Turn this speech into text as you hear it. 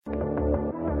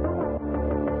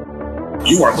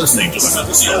You are listening to the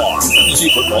Fantasy Alarm Fantasy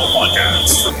Football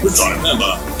Podcast with John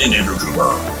Pemba and Andrew Cooper.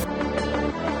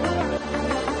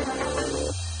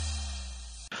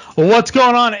 What's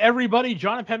going on, everybody?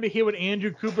 John Pemba here with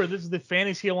Andrew Cooper. This is the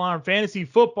Fantasy Alarm Fantasy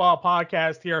Football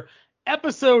Podcast here,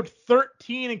 episode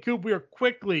 13. And Coop, we are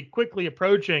quickly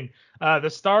approaching the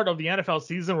start of the NFL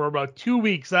season. We're about 2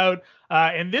 weeks out,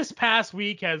 and this past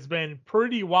week has been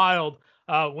pretty wild.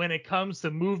 When it comes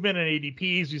to movement and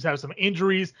ADPs, we've had some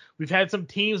injuries. We've had some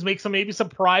teams make some maybe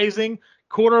surprising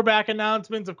quarterback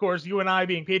announcements. Of course, you and I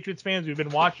being Patriots fans, we've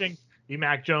been watching the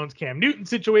Mac Jones, Cam Newton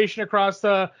situation across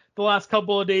the last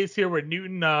couple of days here with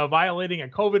Newton violating a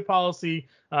COVID policy.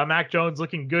 Mac Jones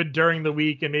looking good during the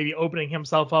week and maybe opening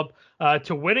himself up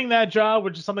to winning that job,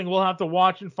 which is something we'll have to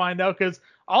watch and find out because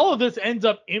all of this ends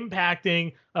up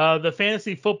impacting the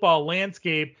fantasy football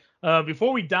landscape.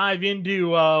 Before we dive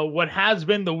into what has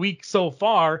been the week so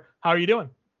far, how are you doing?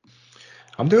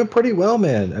 I'm doing pretty well,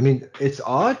 man. I mean, it's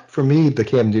odd for me, the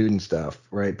Cam Newton stuff,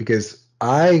 right? Because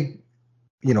I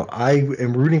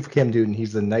am rooting for Cam Newton.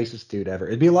 He's the nicest dude ever.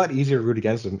 It'd be a lot easier to root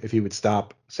against him if he would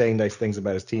stop saying nice things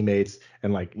about his teammates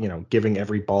and giving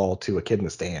every ball to a kid in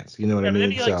the stands. You know what I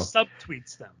mean? But then he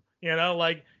subtweets them,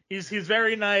 He's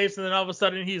very nice, and then all of a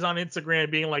sudden he's on Instagram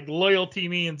being like, loyalty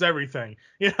means everything,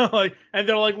 and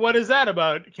they're like, what is that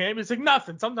about, Cam? He's like,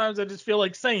 nothing. Sometimes I just feel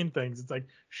like saying things. It's like,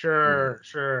 sure.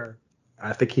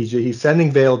 I think he's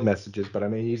sending veiled messages, but I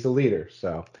mean, he's a leader.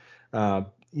 So,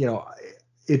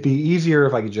 it'd be easier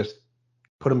if I could just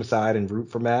put him aside and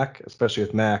root for Mac, especially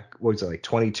with Mac, what was it, like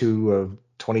 22 of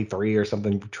 23 or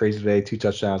something trades today, 2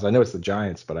 touchdowns. I know it's the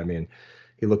Giants, but I mean,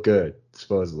 he looked good,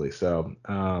 supposedly. So,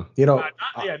 not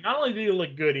only did he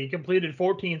look good, he completed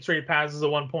 14 straight passes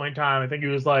at one point in time. I think he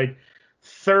was like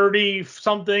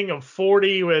 30-something of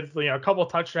 40 with a couple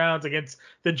of touchdowns against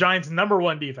the Giants'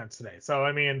 #1 defense today. So,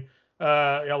 I mean,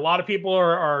 a lot of people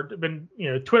are been,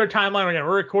 Twitter timeline. Again,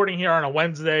 we're recording here on a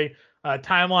Wednesday.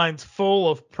 Timeline's full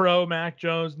of pro Mac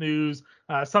Jones news.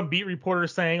 Some beat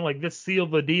reporters saying like this sealed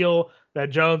the deal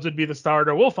that Jones would be the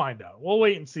starter. We'll find out. We'll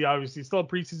wait and see. Obviously, still a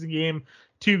preseason game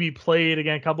to be played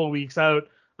again, a couple of weeks out.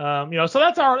 So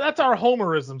that's our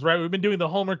homerisms, right? We've been doing the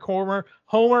Homer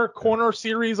Corner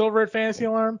series over at Fantasy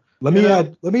Alarm. Let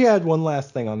me add one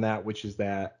last thing on that, which is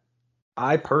that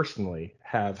I personally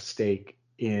have stake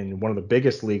in one of the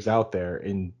biggest leagues out there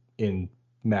in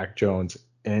Mac Jones,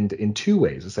 and in 2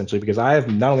 ways, essentially, because I have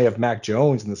not only have Mac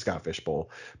Jones in the Scott Fish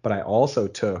Bowl, but I also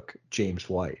took James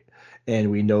White.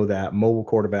 And we know that mobile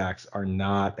quarterbacks are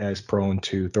not as prone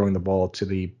to throwing the ball to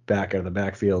the back out of the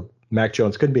backfield. Mac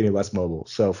Jones couldn't be any less mobile.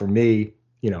 So for me,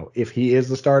 if he is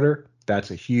the starter,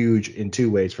 that's a huge in 2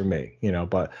 ways for me.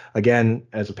 But again,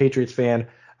 as a Patriots fan,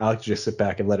 I like to just sit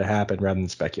back and let it happen rather than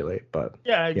speculate. But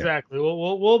yeah, exactly. Yeah.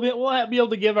 We'll be able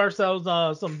to give ourselves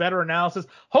some better analysis.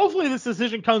 Hopefully, this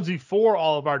decision comes before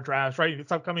all of our drafts, right?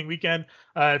 This upcoming weekend,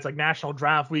 it's like National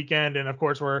Draft Weekend, and of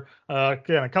course, we're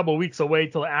a couple of weeks away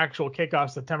till the actual kickoff,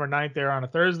 September 9th, there on a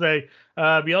Thursday.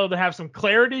 Be able to have some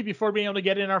clarity before being able to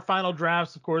get in our final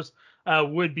drafts, of course.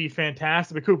 Would be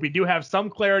fantastic. But Coop, we do have some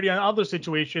clarity on other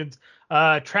situations.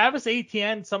 Travis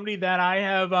Etienne, somebody that I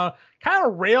have kind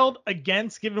of railed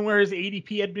against given where his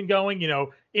ADP had been going,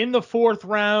 in the 4th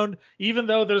round, even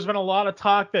though there's been a lot of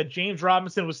talk that James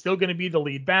Robinson was still going to be the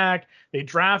lead back. They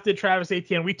drafted Travis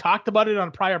Etienne. We talked about it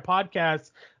on prior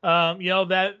podcasts,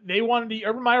 that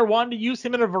Urban Meyer wanted to use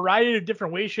him in a variety of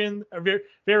different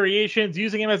variations,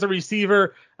 using him as a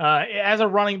receiver, as a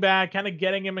running back, kind of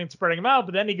getting him and spreading him out.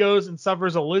 But then he goes and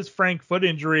suffers a Liz Frank foot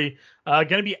injury, going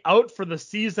to be out for the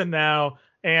season now.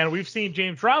 And we've seen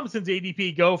James Robinson's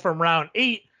ADP go from round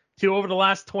 8 to over the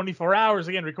last 24 hours,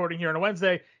 again, recording here on a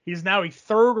Wednesday, he's now a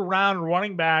 3rd round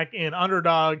running back in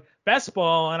Underdog Best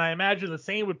Ball. And I imagine the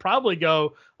same would probably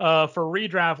go for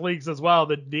redraft leagues as well.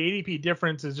 The ADP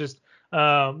difference is just,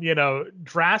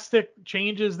 drastic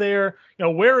changes there.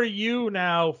 Where are you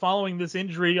now following this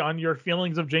injury on your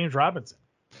feelings of James Robinson?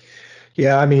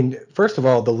 Yeah, I mean, first of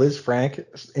all, the Liz Frank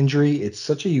injury, it's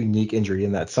such a unique injury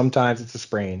in that sometimes it's a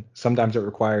sprain, sometimes it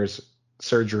requires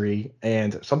surgery,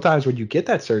 and sometimes when you get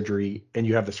that surgery and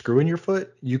you have the screw in your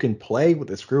foot, you can play with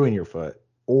the screw in your foot,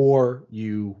 or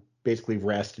you basically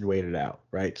rest and wait it out,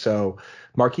 right? So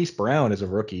Marquise Brown is a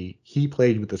rookie. He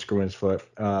played with the screw in his foot.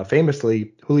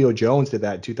 Famously, Julio Jones did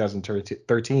that in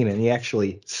 2013, and he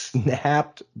actually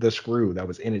snapped the screw that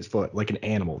was in his foot like an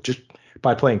animal just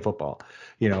by playing football.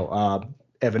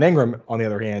 Evan Engram, on the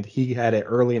other hand, he had it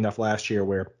early enough last year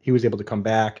where he was able to come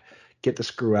back, get the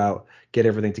screw out, get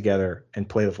everything together, and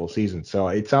play the full season. So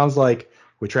it sounds like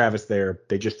with Travis there,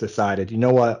 they just decided, you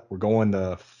know what, we're going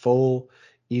the full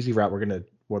easy route. We're going to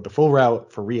the full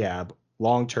route for rehab.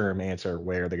 long-term answer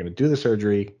where they're going to do the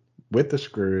surgery with the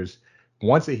screws.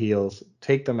 Once it heals,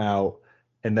 take them out,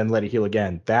 and then let it heal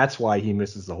again. That's why he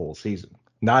misses the whole season.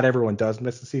 Not everyone does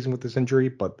miss the season with this injury,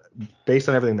 but based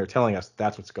on everything they're telling us,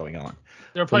 that's what's going on.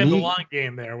 They're playing the long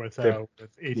game there with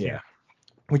ATM. Yeah,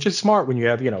 which is smart when you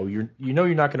have, you're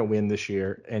not going to win this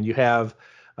year, and you have,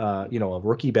 a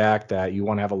rookie back that you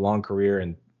want to have a long career,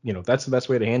 and that's the best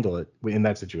way to handle it in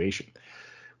that situation.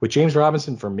 With James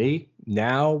Robinson, for me,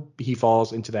 now he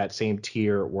falls into that same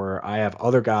tier where I have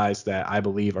other guys that I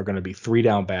believe are going to be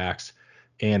 3-down backs,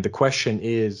 and the question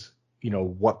is,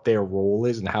 what their role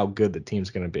is and how good the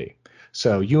team's going to be.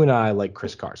 So you and I like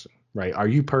Chris Carson, right? Are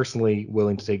you personally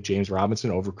willing to take James Robinson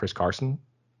over Chris Carson?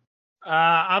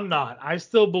 I'm not. I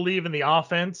still believe in the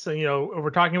offense. And,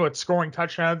 we're talking about scoring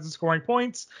touchdowns and scoring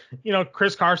points.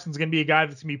 Chris Carson's going to be a guy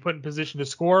that's going to be put in position to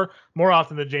score more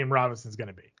often than James Robinson's going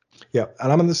to be. Yeah,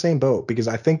 and I'm in the same boat because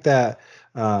I think that,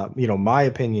 my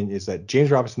opinion is that James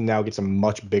Robinson now gets a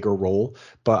much bigger role,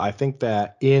 but I think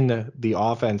that in the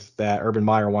offense that Urban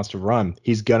Meyer wants to run,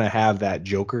 he's going to have that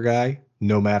joker guy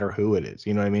no matter who it is.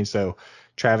 You know what I mean? So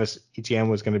Travis Etienne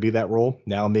was going to be that role.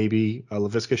 Now maybe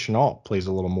Laviska Shenault plays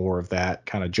a little more of that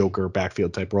kind of joker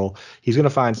backfield type role. He's going to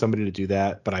find somebody to do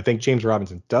that, but I think James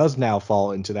Robinson does now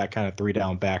fall into that kind of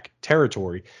 3-down back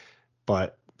territory,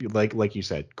 but like you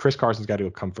said, Chris Carson's got to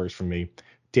come first for me.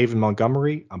 David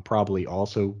Montgomery, I'm probably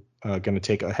also going to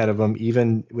take ahead of him,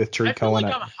 even with Tariq Cohen.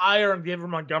 I'm higher on David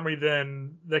Montgomery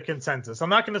than the consensus. I'm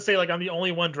not going to say I'm the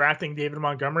only one drafting David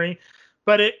Montgomery,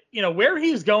 but where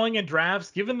he's going in drafts,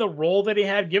 given the role that he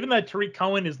had, given that Tariq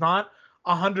Cohen is not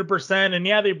 100%, and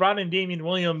yeah, they brought in Damian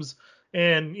Williams,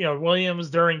 and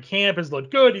Williams during camp has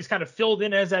looked good. He's kind of filled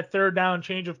in as that 3rd-down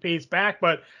change of pace back,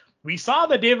 but we saw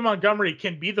that David Montgomery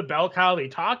can be the bell cow. They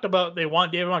talked about they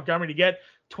want David Montgomery to get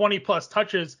 20-plus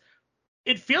touches.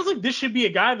 It feels like this should be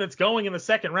a guy that's going in the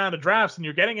 2nd round of drafts, and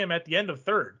you're getting him at the end of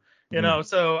 3rd.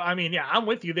 So, I'm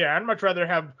with you there. I'd much rather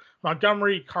have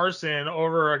Montgomery, Carson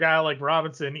over a guy like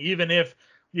Robinson, even if,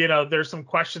 there's some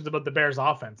questions about the Bears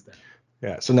offense there.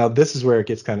 Yeah. So now this is where it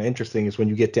gets kind of interesting is when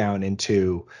you get down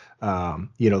into,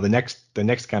 the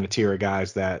next kind of tier of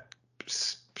guys that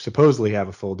supposedly have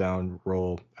a full down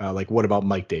role. What about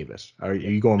Mike Davis? Are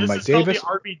you going with Mike Davis? This is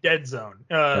called the RB dead zone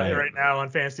right now on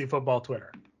Fantasy Football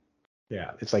Twitter.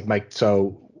 Yeah, it's like Mike.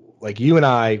 So you and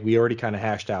I, we already kind of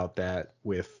hashed out that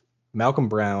with Malcolm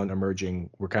Brown emerging,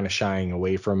 we're kind of shying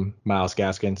away from Myles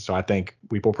Gaskin. So I think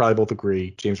we will probably both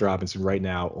agree James Robinson right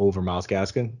now over Myles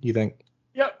Gaskin. You think?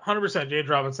 Yep, 100% James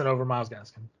Robinson over Myles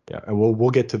Gaskin. Yeah, and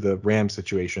we'll get to the Rams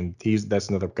situation. That's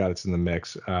another guy that's in the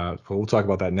mix. We'll talk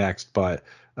about that next. But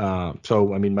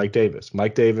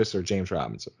Mike Davis or James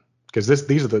Robinson, because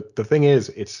these are the thing is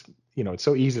it's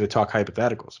so easy to talk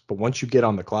hypotheticals, but once you get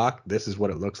on the clock, this is what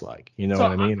it looks like. You know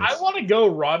what I mean? I want to go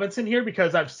Robinson here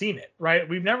because I've seen it. Right,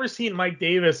 we've never seen Mike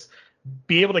Davis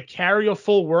be able to carry a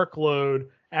full workload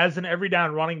as an every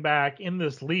down running back in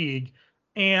this league.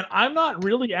 And I'm not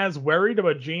really as worried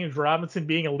about James Robinson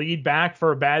being a lead back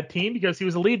for a bad team because he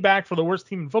was a lead back for the worst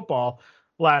team in football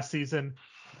last season.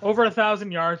 Over 1,000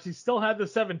 yards. He still had the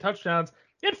 7 touchdowns.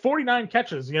 He had 49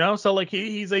 catches, So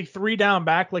he's a 3-down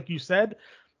back, like you said.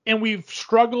 And we've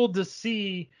struggled to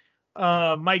see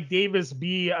Mike Davis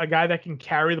be a guy that can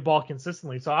carry the ball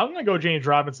consistently. So I'm going to go James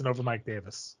Robinson over Mike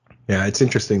Davis. Yeah, it's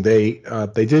interesting. They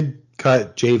did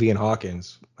cut Javian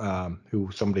Hawkins, who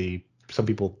some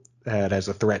people had as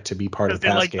a threat to be part of the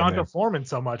pass game. Because they like Donta Foreman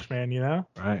so much, man,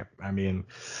 Right. I mean,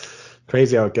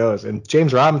 crazy how it goes. And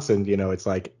James Robinson, it's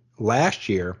like last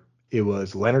year it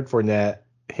was Leonard Fournette,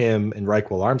 him, and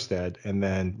Reichwell Armstead. And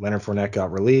then Leonard Fournette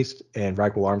got released and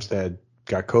Reichwell Armstead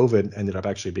got COVID, ended up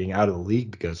actually being out of the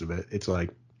league because of it. It's like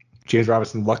James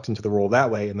Robinson lucked into the role that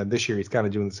way. And then this year he's kind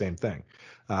of doing the same thing.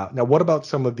 Now, what about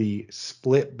some of the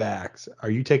split backs?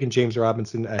 Are you taking James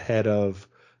Robinson ahead of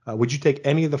would you take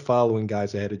any of the following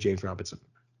guys ahead of James Robinson?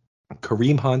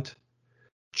 Kareem Hunt,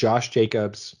 Josh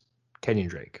Jacobs, Kenyon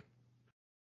Drake.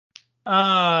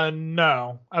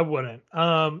 No, I wouldn't.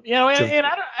 And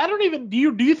I don't even. Do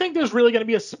you think there's really going to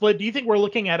be a split? Do you think we're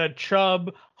looking at a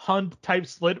Chubb Hunt type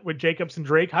split with Jacobs and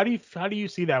Drake? How do you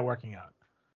see that working out?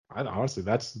 Honestly,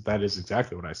 that is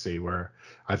exactly what I see. Where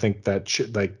I think that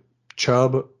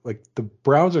Chubb, the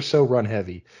Browns are so run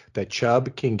heavy that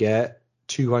Chubb can get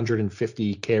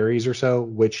 250 carries or so,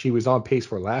 which he was on pace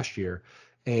for last year,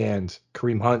 and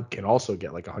Kareem Hunt can also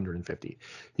get 150.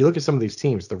 You look at some of these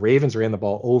teams, the Ravens ran the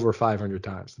ball over 500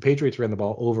 times. The Patriots ran the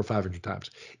ball over 500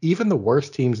 times. Even the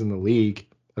worst teams in the league,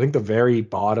 I think the very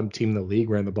bottom team in the league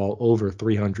ran the ball over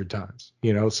 300 times.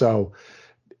 So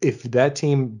if that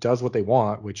team does what they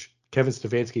want, which Kevin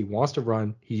Stefanski wants to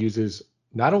run, he uses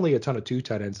not only a ton of 2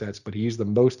 tight end sets, but he used the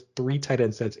most 3 tight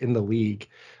end sets in the league.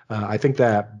 I think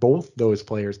that both those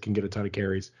players can get a ton of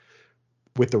carries.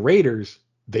 With the Raiders,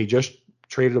 they just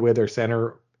traded away their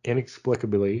center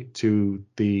inexplicably to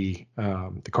the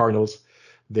Cardinals.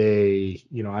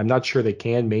 I'm not sure they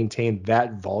can maintain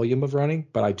that volume of running,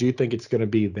 but I do think it's going to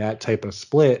be that type of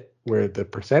split where the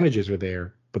percentages are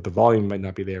there, but the volume might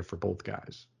not be there for both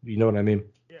guys. You know what I mean?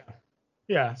 Yeah.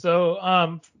 Yeah.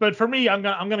 So, but for me, I'm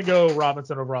gonna go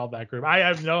Robinson overall that group. I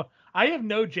have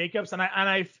no Jacobs, and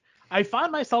I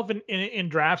find myself in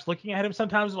drafts looking at him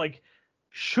sometimes like,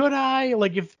 should I,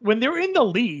 like, if when they're in the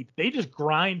lead, they just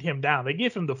grind him down. They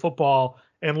give him the football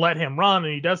and let him run,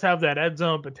 and he does have that end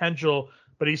zone potential,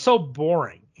 but he's so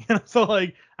boring. So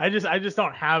like, I just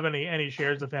don't have any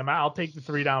shares of him. I'll take the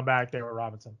 3 down back there with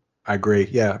Robinson. I agree.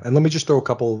 Yeah. And let me just throw a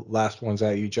couple last ones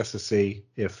at you just to see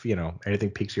if, anything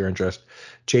piques your interest.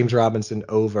 James Robinson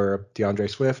over DeAndre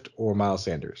Swift or Miles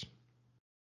Sanders?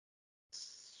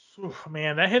 Oof,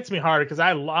 man, that hits me hard because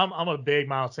I'm a big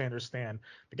Miles Sanders stan.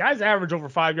 The guy's averaged over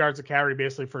 5 yards a carry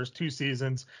basically for his 2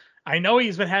 seasons. I know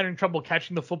he's been having trouble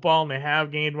catching the football, and they have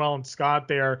Gainwell and Scott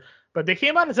there. But they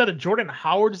came out and said that Jordan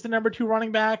Howard's the number 2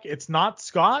 running back. It's not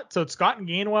Scott. So it's Scott and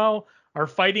Gainwell are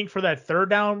fighting for that 3rd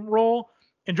down role.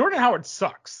 And Jordan Howard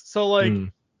sucks. So, like,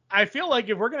 I feel like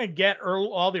if we're going to get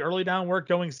all the early down work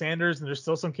going Sanders, and there's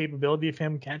still some capability of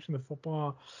him catching the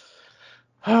football,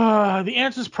 the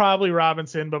answer is probably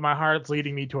Robinson, but my heart's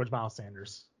leading me towards Miles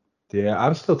Sanders. Yeah,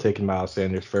 I'm still taking Miles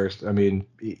Sanders first. I mean,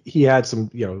 he had some,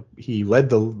 he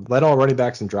led all running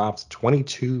backs in drops.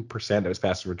 22% of his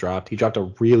passes were dropped. He dropped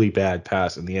a really bad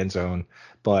pass in the end zone.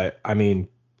 But, I mean,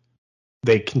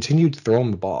 they continued to throw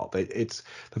him the ball. It's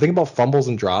the thing about fumbles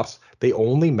and drops, they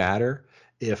only matter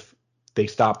if they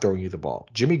stop throwing you the ball.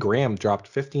 Jimmy Graham dropped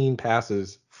 15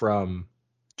 passes from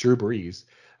Drew Brees.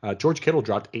 George Kittle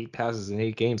dropped 8 passes in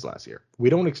 8 games last year.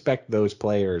 We don't expect those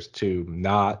players to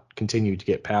not continue to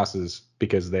get passes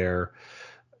because they're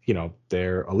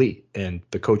elite and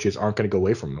the coaches aren't going to go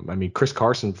away from them. I mean, Chris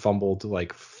Carson fumbled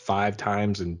like 5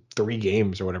 times in 3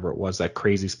 games or whatever it was, that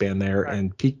crazy span there. Right.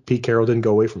 And Pete Carroll didn't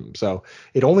go away from him. So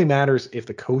it only matters if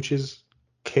the coaches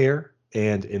care.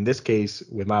 And in this case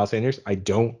with Miles Sanders, I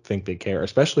don't think they care,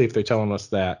 especially if they're telling us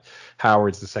that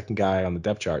Howard's the second guy on the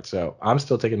depth chart. So I'm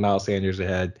still taking Miles Sanders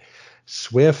ahead.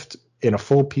 Swift in a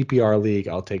full PPR league,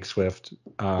 I'll take Swift.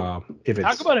 If it's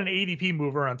talk about an ADP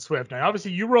mover on Swift. Now,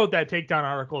 obviously, you wrote that takedown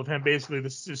article of him basically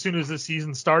as soon as the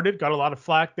season started, got a lot of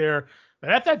flack there. But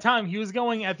at that time, he was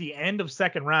going at the end of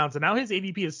second round. So now his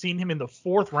ADP has seen him in the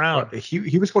 4th round.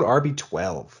 He was going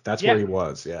RB12. That's where he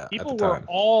was. Yeah. People were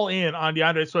all in on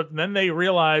DeAndre Swift. And then they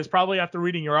realized, probably after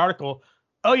reading your article,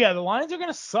 oh, yeah, the Lions are going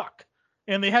to suck.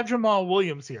 And they have Jamal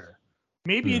Williams here.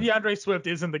 Maybe DeAndre Swift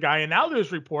isn't the guy. And now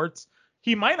there's reports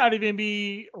he might not even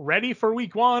be ready for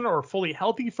week 1 or fully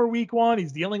healthy for week 1.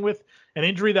 He's dealing with an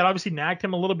injury that obviously nagged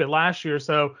him a little bit last year.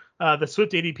 So the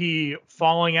Swift ADP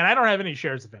falling, and I don't have any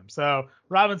shares of him. So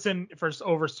Robinson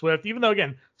over Swift, even though,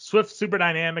 again, Swift's super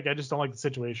dynamic. I just don't like the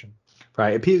situation.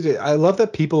 Right. I love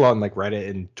that people on like Reddit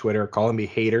and Twitter calling me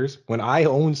haters. When I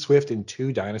own Swift in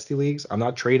 2 dynasty leagues, I'm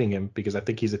not trading him because I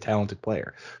think he's a talented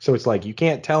player. So it's like, you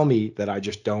can't tell me that I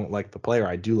just don't like the player.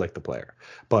 I do like the player.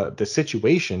 But the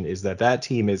situation is that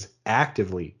team is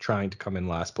actively trying to come in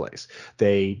last place.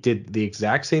 They did the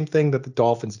exact same thing that the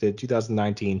Dolphins did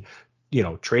 2019.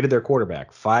 Traded their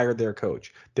quarterback, fired their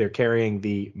coach. They're carrying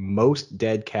the most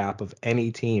dead cap of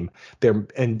any team.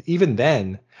 And even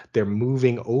then, they're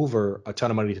moving over a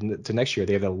ton of money to next year.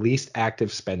 They have the least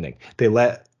active spending. They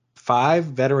let 5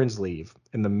 veterans leave,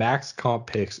 and the max comp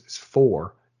picks is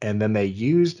 4. And then they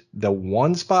used the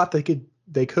one spot they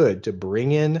could to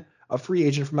bring in a free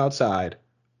agent from outside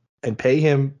and pay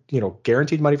him,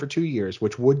 guaranteed money for 2 years,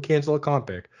 which would cancel a comp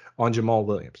pick on Jamal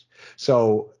Williams.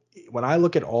 So when I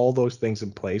look at all those things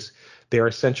in place, they're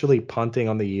essentially punting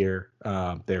on the year.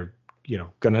 They're,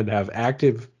 going to have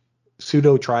active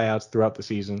pseudo tryouts throughout the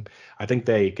season. I think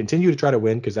they continue to try to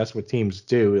win because that's what teams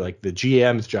do. Like the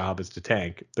GM's job is to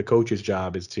tank. The coach's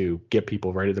job is to get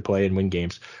people ready to play and win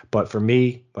games. But for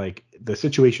me, like the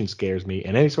situation scares me.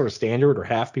 And any sort of standard or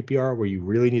half PPR where you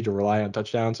really need to rely on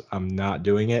touchdowns, I'm not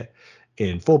doing it.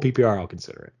 In full PPR, I'll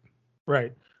consider it.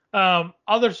 Right.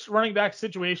 Other running back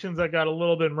situations that got a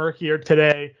little bit murkier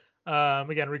today.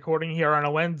 Again, recording here on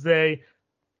a Wednesday.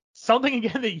 Something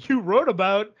again that you wrote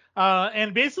about.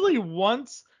 And basically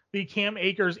once the Cam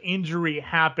Akers injury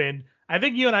happened, I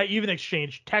think you and I even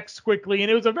exchanged texts quickly,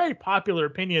 and it was a very popular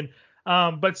opinion.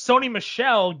 But Sony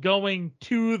Michel going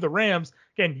to the Rams,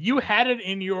 again, you had it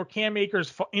in your Cam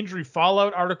Akers injury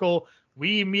fallout article.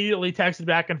 We immediately texted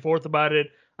back and forth about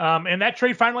it. And that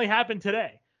trade finally happened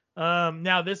today.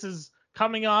 Now, this is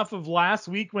coming off of last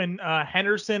week when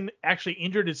Henderson actually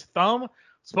injured his thumb.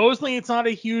 Supposedly it's not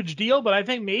a huge deal, but I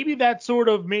think maybe that sort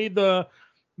of made the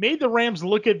Rams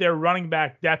look at their running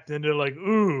back depth and they're like,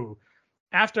 ooh,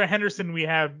 after Henderson, we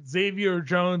have Xavier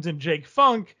Jones and Jake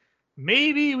Funk.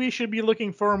 Maybe we should be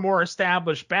looking for a more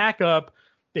established backup.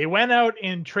 They went out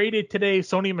and traded today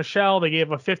Sony Michel. They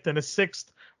gave a 5th and a 6th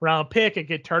round pick. It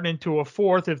could turn into a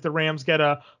 4th if the Rams get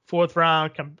a 4th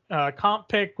round comp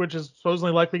pick, which is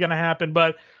supposedly likely going to happen.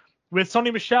 But with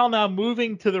Sony Michel now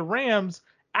moving to the Rams,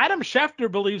 Adam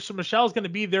Schefter believes Michel is going to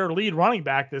be their lead running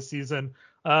back this season.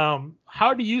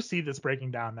 How do you see this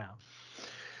breaking down now?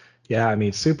 Yeah, I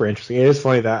mean, super interesting. It is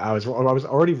funny that I was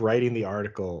already writing the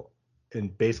article,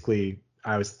 and basically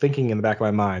I was thinking in the back of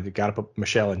my mind, you got to put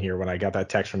Michel in here when I got that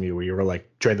text from you where you were like,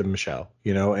 trade the Michel,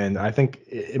 and I think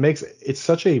it's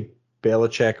such a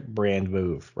Belichick brand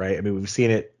move, right? I mean, we've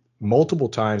seen it multiple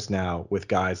times now with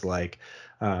guys like,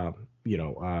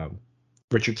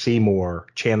 Richard Seymour,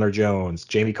 Chandler Jones,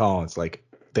 Jamie Collins. Like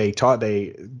they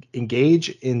engage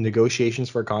in negotiations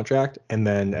for a contract, and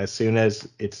then as soon as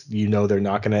it's they're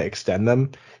not going to extend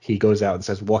them, he goes out and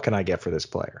says, what can I get for this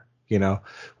player?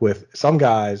 With some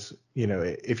guys,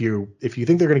 if you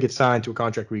think they're going to get signed to a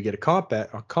contract where you get a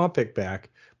comp pick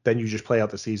back, then you just play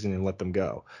out the season and let them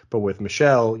go. But with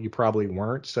Michel, you probably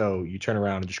weren't, so you turn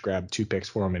around and just grab 2 picks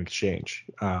for him in exchange.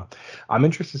 I'm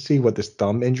interested to see what this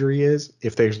thumb injury is.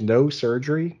 If there's no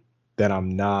surgery, then I'm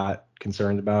not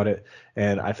concerned about it.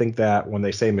 And I think that when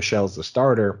they say Michel's the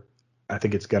starter, I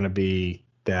think it's going to be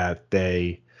that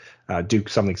they do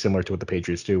something similar to what the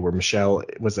Patriots do, where Michel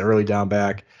was the early down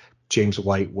back, James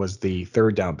White was the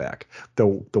 3rd down back. The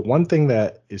one thing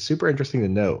that is super interesting to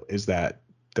note is that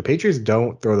the Patriots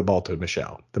don't throw the ball to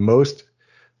Michel. The most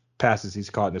passes he's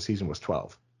caught in the season was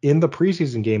 12. In the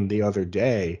preseason game the other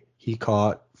day, he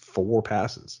caught 4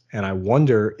 passes. And I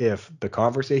wonder if the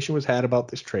conversation was had about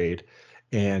this trade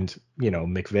and,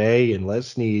 McVay and Les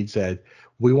Snead said,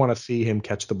 we want to see him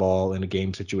catch the ball in a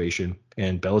game situation.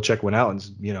 And Belichick went out and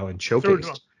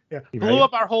showcased. Yeah, blew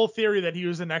up our whole theory that he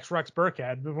was the next Rex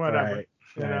Burkhead, but whatever. Right.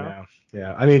 I know.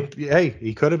 Yeah. I mean, hey,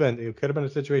 he could have been. It could have been a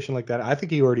situation like that. I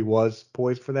think he already was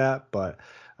poised for that. But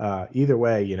either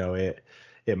way,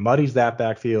 it muddies that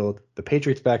backfield. The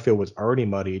Patriots backfield was already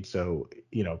muddied, so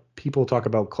people talk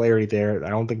about clarity there. I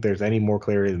don't think there's any more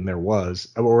clarity than there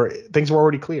was, or things were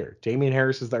already clear. Damian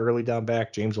Harris is the early down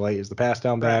back. James White is the pass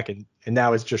down back, and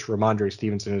now it's just Ramondre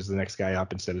Stevenson is the next guy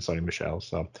up instead of Sony Michel.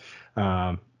 So.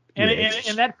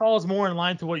 And that falls more in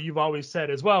line to what you've always said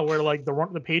as well, where like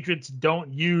the Patriots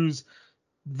don't use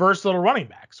versatile running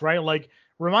backs, right? Like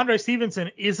Ramondre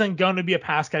Stevenson isn't going to be a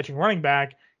pass catching running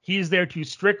back. He's there to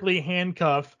strictly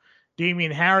handcuff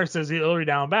Damian Harris as the early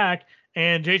down back,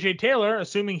 and JJ Taylor,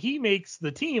 assuming he makes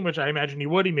the team, which I imagine he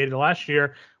would, he made it last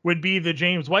year, would be the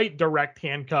James White direct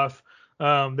handcuff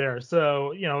there.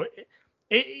 So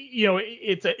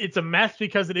it's a mess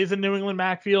because it is a New England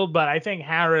backfield, but I think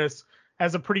Harris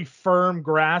has a pretty firm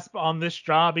grasp on this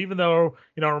job, even though,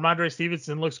 Ramondre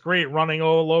Stevenson looks great running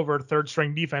all over 3rd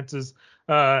string defenses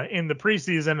in the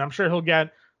preseason. I'm sure he'll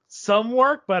get some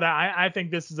work, but I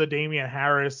think this is a Damian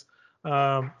Harris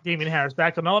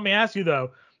back. So now let me ask you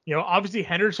though, obviously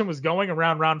Henderson was going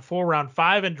around round 4, round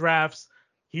 5 in drafts.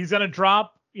 He's going to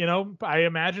drop, I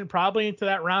imagine probably into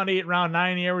that round 8, round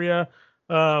 9 area.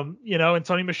 And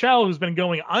Sony Michel, who's been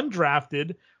going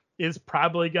undrafted, is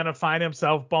probably going to find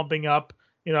himself bumping up.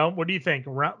 What do you think?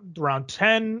 Around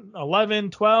 10,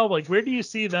 11, 12? Like, where do you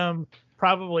see them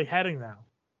probably heading now?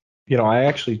 I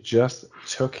actually just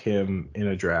took him in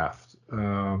a draft.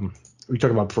 Are you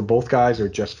talking about for both guys or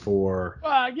just for?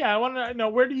 Yeah, I want to know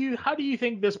how do you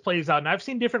think this plays out? And I've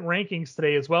seen different rankings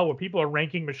today as well, where people are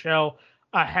ranking Michel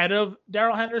ahead of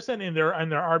Darrell Henderson in their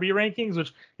RB rankings,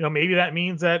 which maybe that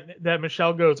means that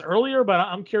Michel goes earlier. But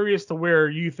I'm curious to where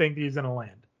you think he's going to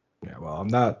land. Yeah, well, I'm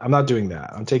not doing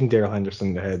that. I'm taking Darrell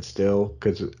Henderson ahead still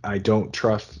because I don't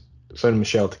trust Sony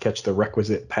Michel to catch the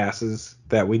requisite passes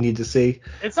that we need to see.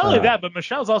 It's not only that, but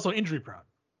Michel's also injury prone,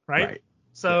 right?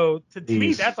 So to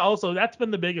me, that's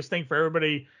been the biggest thing for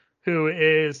everybody who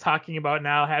is talking about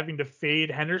now having to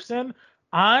fade Henderson.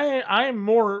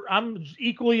 I'm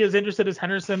equally as interested as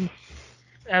Henderson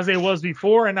as it was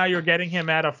before, and now you're getting him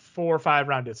at a 4 or 5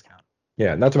 round discount.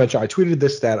 Yeah, not to mention, I tweeted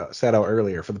this stat out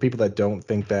earlier for the people that don't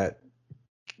think that,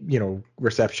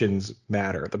 receptions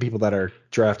matter. The people that are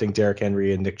drafting Derrick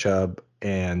Henry and Nick Chubb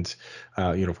and,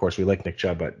 of course, we like Nick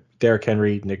Chubb, but Derrick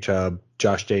Henry, Nick Chubb,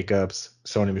 Josh Jacobs,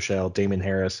 Sony Michel, Damian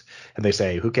Harris, and they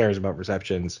say, who cares about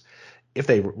receptions? If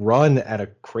they run at a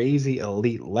crazy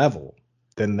elite level,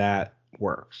 then that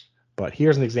works. But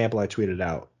here's an example I tweeted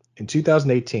out. In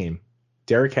 2018,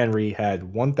 Derrick Henry had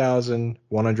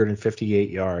 1,158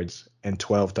 yards and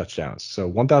 12 touchdowns. So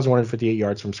 1,158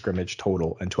 yards from scrimmage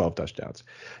total and 12 touchdowns.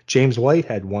 James White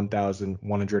had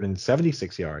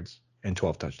 1,176 yards and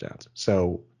 12 touchdowns.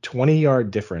 So 20-yard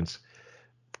difference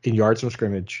in yards from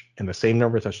scrimmage and the same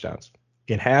number of touchdowns.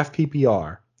 In half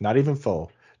PPR, not even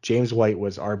full, James White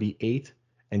was RB8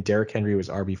 and Derrick Henry was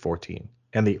RB14.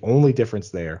 And the only difference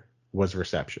there was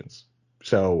receptions.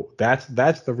 So that's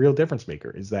the real difference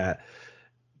maker, is that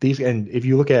these, and if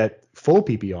you look at full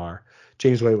PPR,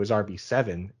 James White was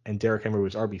RB7 and Derrick Henry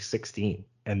was RB16.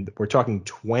 And we're talking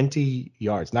 20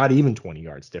 yards, not even 20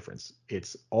 yards difference.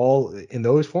 It's all in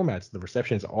those formats. The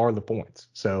receptions are the points.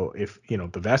 So if,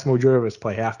 the vast majority of us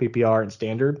play half PPR and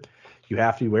standard, you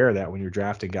have to be aware of that when you're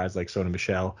drafting guys like Sony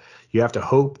Michel. You have to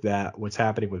hope that what's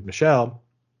happening with Michel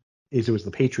is it was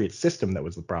the Patriots system that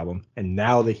was the problem. And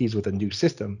now that he's with a new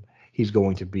system, he's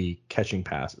going to be catching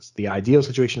passes. The ideal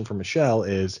situation for Michel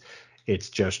is it's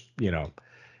just,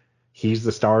 he's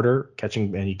the starter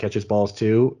catching, and he catches balls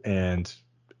too. And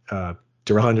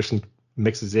Darrell Henderson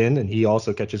mixes in and he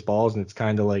also catches balls. And it's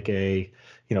kind of like I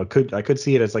could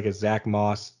see it as like a Zach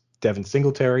Moss, Devin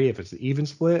Singletary if it's an even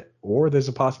split, or there's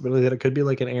a possibility that it could be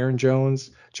like an Aaron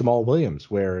Jones, Jamal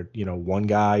Williams, where, one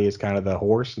guy is kind of the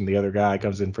horse and the other guy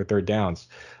comes in for third downs.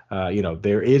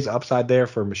 There is upside there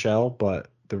for Michel, but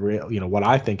the real, what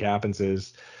I think happens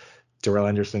is Darrell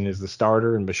Henderson is the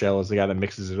starter and Michel is the guy that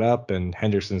mixes it up, and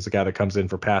Henderson is the guy that comes in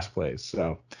for pass plays.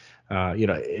 So,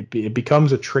 it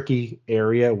becomes a tricky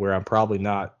area where I'm probably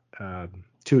not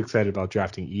too excited about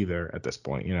drafting either at this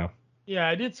point, Yeah,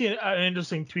 I did see an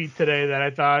interesting tweet today that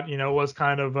I thought, was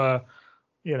kind of,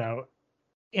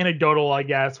 anecdotal, I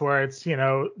guess, where it's,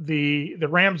 the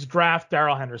Rams draft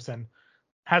Darrell Henderson,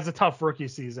 has a tough rookie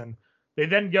season. They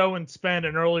then go and spend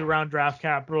an early round draft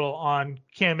capital on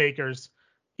Cam Akers.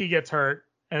 He gets hurt,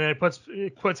 and then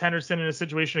it puts Henderson in a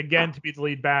situation again to be the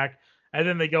lead back. And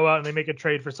then they go out and they make a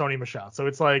trade for Sony Michel. So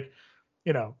it's like,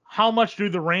 how much do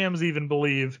the Rams even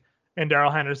believe in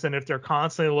Darrell Henderson if they're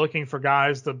constantly looking for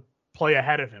guys to play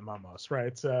ahead of him almost,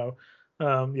 right? So,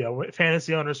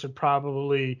 fantasy owners should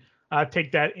probably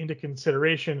take that into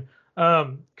consideration.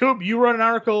 Coop, you wrote an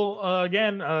article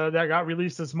again that got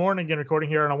released this morning, again recording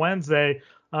here on a Wednesday,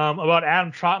 about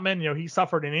Adam Trotman. He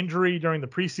suffered an injury during the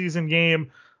preseason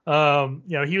game.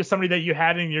 He was somebody that you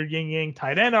had in your Yin Yang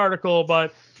tight end article,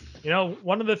 but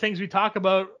one of the things we talk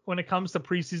about when it comes to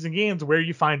preseason games, where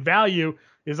you find value,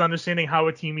 is understanding how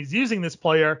a team is using this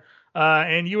player.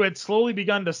 And you had slowly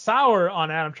begun to sour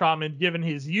on Adam Trotman given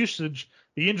his usage.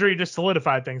 The injury just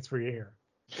solidified things for you here.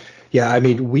 Yeah, I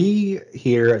mean, we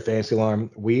here at Fantasy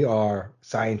Alarm, we are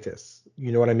scientists.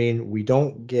 You know what I mean? We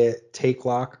don't get take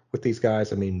lock with these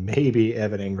guys. I mean, maybe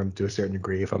Evan Ingram to a certain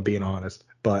degree, if I'm being honest.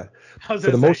 But for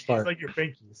the most part, like your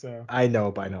pinky. So I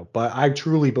know. But I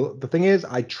truly, the thing is,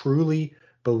 I truly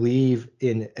believe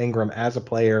in Ingram as a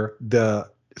player. The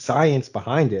science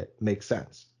behind it makes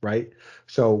sense, right?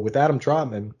 So with Adam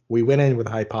Trotman, we went in with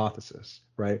a hypothesis,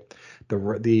 right?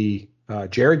 The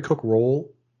Jared Cook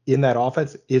role in that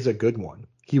offense is a good one.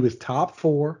 He was top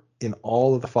 4 in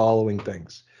all of the following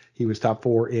things. He was top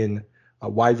 4 in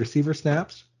wide receiver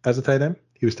snaps as a tight end.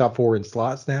 He was top 4 in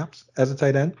slot snaps as a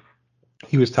tight end.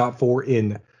 He was top 4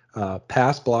 in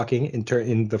pass blocking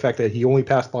in the fact that he only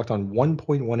pass blocked on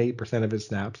 1.18% of his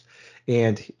snaps.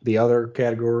 And the other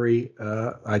category,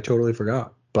 I totally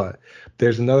forgot. But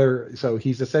there's another. So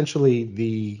he's essentially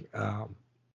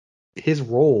his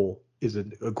role is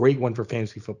a great one for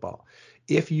fantasy football.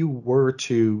 If you were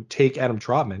to take Adam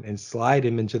Trotman and slide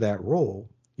him into that role,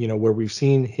 where we've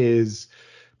seen his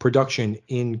production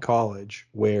in college,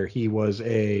 where he was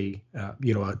a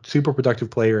super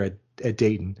productive player at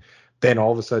Dayton, then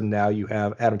all of a sudden now you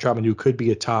have Adam Trotman, who could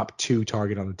be a top 2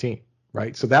 target on the team,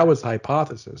 right? So that was the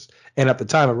hypothesis. And at the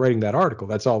time of writing that article,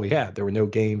 that's all we had. There were no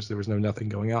games. There was nothing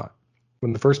going on.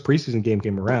 When the first preseason game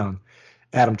came around,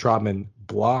 Adam Trotman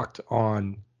blocked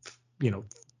on,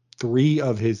 3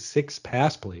 of his 6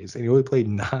 pass plays, and he only played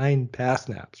 9 pass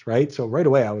snaps, right? So right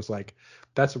away I was like,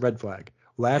 that's a red flag.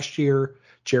 Last year,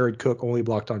 Jared Cook only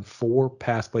blocked on 4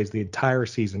 pass plays the entire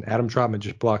season. Adam Trotman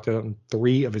just blocked on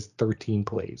 3 of his 13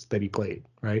 plays that he played,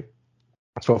 right?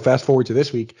 So fast forward to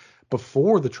this week,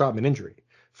 before the Trotman injury.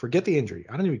 Forget the injury.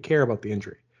 I don't even care about the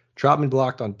injury. Trotman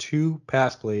blocked on 2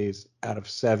 pass plays out of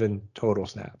 7 total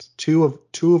snaps. Two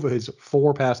of his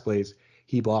 4 pass plays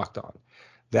he blocked on.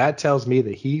 That tells me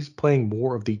that he's playing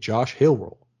more of the Josh Hill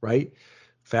role, right?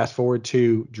 Fast forward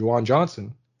to Juwan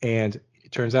Johnson, and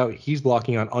it turns out he's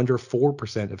blocking on under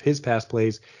 4% of his pass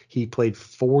plays. He played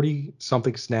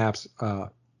 40-something snaps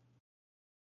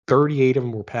 38 of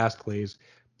them were pass plays.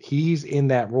 He's in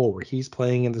that role where he's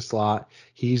playing in the slot.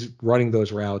 He's running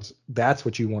those routes. That's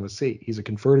what you want to see. He's a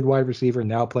converted wide receiver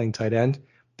now playing tight end.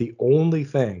 The only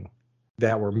thing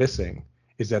that we're missing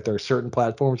is that there are certain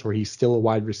platforms where he's still a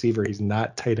wide receiver. He's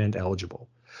not tight end eligible.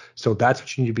 So that's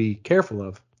what you need to be careful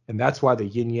of. And that's why the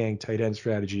yin yang tight end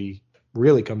strategy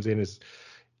really comes in, is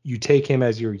you take him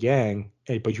as your yang,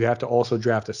 but you have to also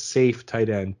draft a safe tight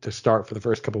end to start for the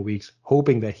first couple of weeks,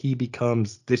 hoping that he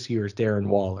becomes this year's Darren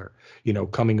Waller,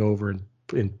 coming over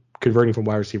and converting from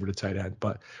wide receiver to tight end.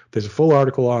 But there's a full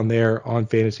article on there on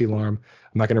Fantasy Alarm.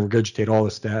 I'm not going to regurgitate all the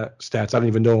stats. I don't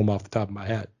even know them off the top of my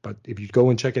head. But if you go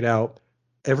and check it out,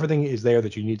 everything is there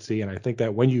that you need to see. And I think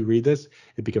that when you read this,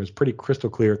 it becomes pretty crystal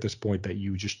clear at this point that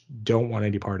you just don't want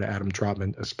any part of Adam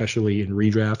Trautman, especially in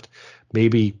redraft.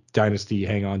 Maybe Dynasty,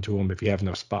 hang on to him if you have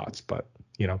enough spots. But,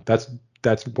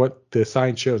 that's what the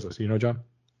science shows us, John?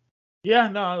 Yeah,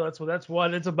 no, that's what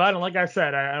it's about. And like I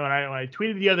said, when I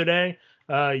tweeted the other day,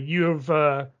 you've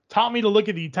taught me to look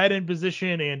at the tight end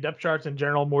position and depth charts in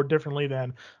general more differently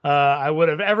than I would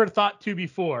have ever thought to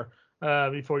before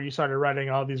you started writing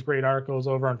all these great articles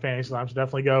over on Fantasy Alarm. So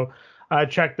definitely go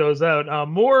check those out.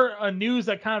 More news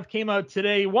that kind of came out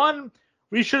today. One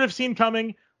we should have seen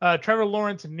coming. Trevor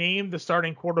Lawrence named the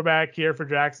starting quarterback here for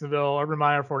Jacksonville. Urban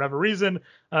Meyer, for whatever reason,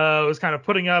 was kind of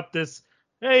putting up this,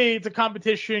 hey, it's a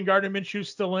competition. Gardner Minshew's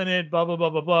still in it, blah, blah, blah,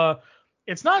 blah, blah.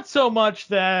 It's not so much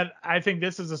that I think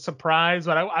this is a surprise,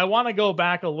 but I want to go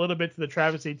back a little bit to the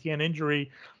Travis Etienne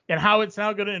injury and how it's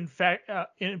now going to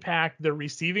impact the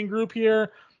receiving group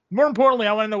here. More importantly,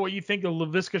 I want to know what you think of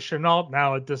Laviska Shenault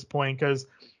now at this point, because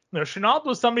Shenault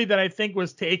was somebody that I think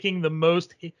was taking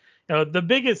the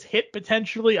biggest hit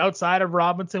potentially outside of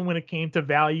Robinson when it came to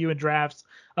value in drafts,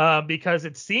 because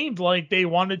it seemed like they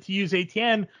wanted to use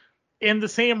Etienne in the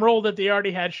same role that they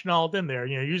already had Shenault in there,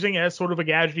 using it as sort of a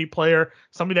gadgety player,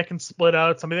 somebody that can split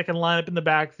out, somebody that can line up in the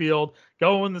backfield,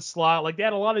 go in the slot. Like, they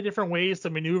had a lot of different ways to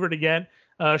maneuver to get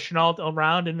Shenault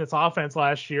around in this offense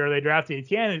last year. They drafted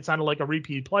Etienne, and it sounded like a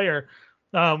repeat player.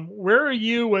 Where are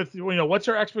you with, what's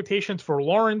your expectations for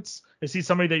Lawrence? Is he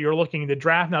somebody that you're looking to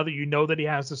draft now that you know that he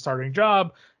has the starting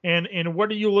job? And what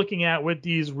are you looking at with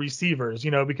these receivers?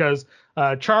 Because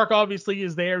Chark obviously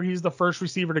is there. He's the first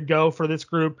receiver to go for this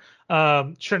group.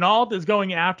 Shenault is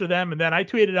going after them. And then I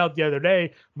tweeted out the other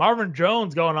day, Marvin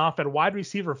Jones going off at wide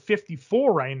receiver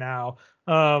 54 right now.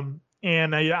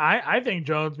 And I think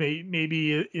Jones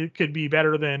maybe it could be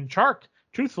better than Chark,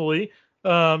 truthfully.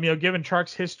 Given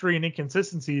Chark's history and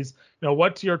inconsistencies,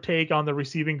 what's your take on the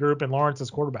receiving group and Lawrence as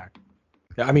quarterback?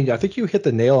 Yeah, I mean, I think you hit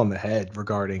the nail on the head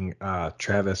regarding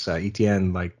Travis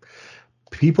Etienne. Like,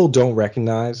 people don't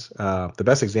recognize, the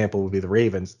best example would be the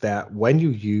Ravens, that when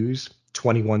you use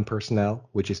 21 personnel,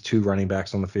 which is 2 running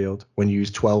backs on the field, when you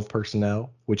use 12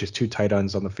 personnel, which is 2 tight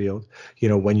ends on the field,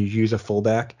 when you use a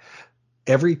fullback,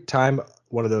 every time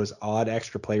one of those odd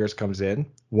extra players comes in,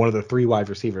 one of the 3 wide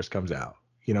receivers comes out.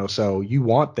 So you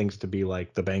want things to be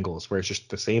like the Bengals, where it's just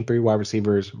the same 3 wide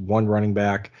receivers, 1 running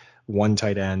back, 1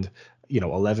 tight end,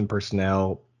 11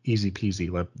 personnel, easy peasy.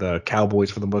 The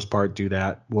Cowboys, for the most part, do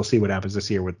that. We'll see what happens this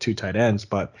year with 2 tight ends,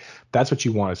 but that's what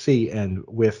you want to see. And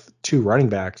with 2 running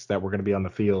backs that were going to be on the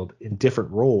field in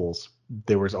different roles,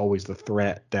 there was always the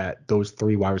threat that those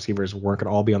 3 wide receivers weren't going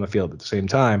to all be on the field at the same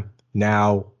time.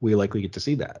 Now we likely get to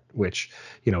see that, which,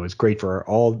 is great for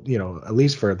all, at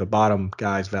least for the bottom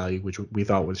guys' value, which we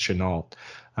thought was Shenault.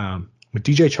 With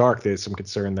DJ Chark, there's some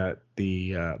concern that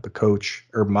the coach,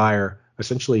 Urban Meyer,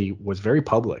 essentially was very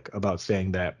public about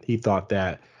saying that he thought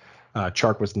that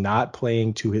Chark was not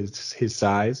playing to his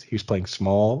size. He was playing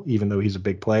small, even though he's a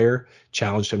big player,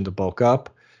 challenged him to bulk up.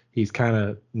 He's kind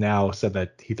of now said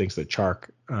that he thinks that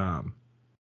Chark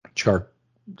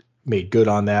made good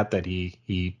on that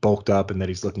he bulked up and that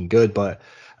he's looking good. But,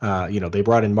 they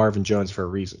brought in Marvin Jones for a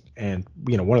reason. And,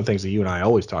 one of the things that you and I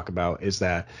always talk about is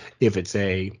that if it's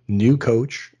a new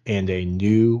coach and a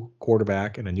new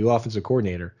quarterback and a new offensive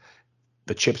coordinator,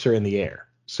 the chips are in the air.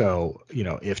 So,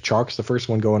 if Chark's the first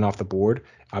one going off the board,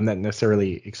 I'm not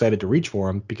necessarily excited to reach for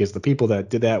him, because the people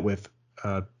that did that with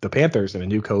the Panthers and a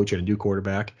new coach and a new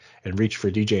quarterback and reached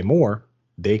for DJ Moore,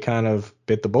 they kind of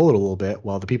bit the bullet a little bit,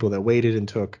 while the people that waited and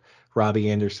took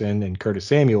Robbie Anderson and Curtis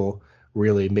Samuel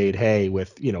really made hay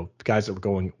with, guys that were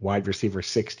going wide receiver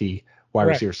 60, wide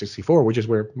receiver 64, which is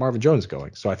where Marvin Jones is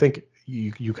going. So I think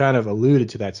you kind of alluded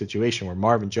to that situation where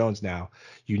Marvin Jones now,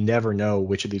 you never know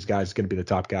which of these guys is going to be the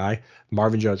top guy.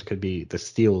 Marvin Jones could be the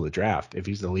steal of the draft if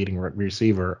he's the leading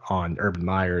receiver on Urban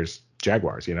Meyer's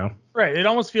Jaguars, Right. It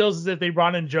almost feels as if they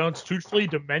brought in Jones truthfully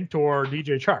to mentor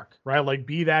DJ Chark, right? Like,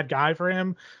 be that guy for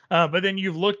him. But then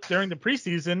you've looked during the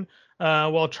preseason,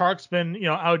 while Chark's been,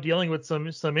 out dealing with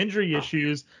some injury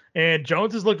issues, and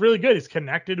Jones has looked really good. He's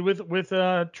connected with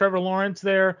Trevor Lawrence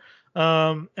there.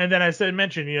 And then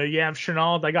mentioned, you have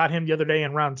Chenault. I got him the other day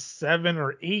in round 7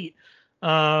 or 8.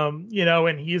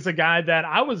 And he's a guy that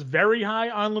I was very high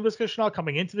on Laviska Shenault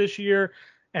coming into this year.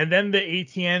 And then the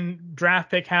ATN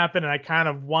draft pick happened and I kind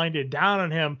of winded down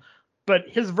on him. But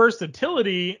his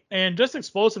versatility and just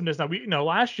explosiveness. Now,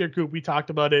 last year, Coop, we talked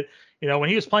about it, when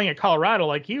he was playing at Colorado,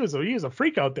 like he was a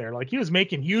freak out there. Like he was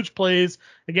making huge plays.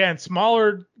 Again,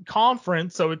 smaller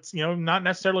conference. So it's, not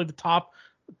necessarily the top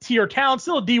tier talent,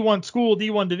 still a D1 school,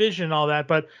 D1 division and all that.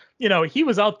 But, he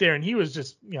was out there and he was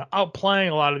just,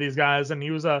 outplaying a lot of these guys. And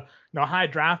he was a, high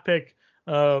draft pick,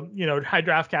 high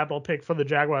draft capital pick for the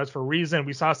Jaguars for a reason.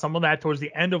 We saw some of that towards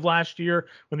the end of last year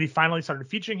when they finally started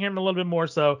featuring him a little bit more.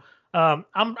 So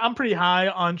I'm pretty high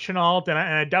on Shenault, and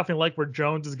I definitely like where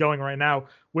Jones is going right now.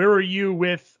 Where are you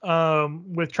with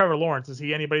Trevor Lawrence? Is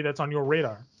he anybody that's on your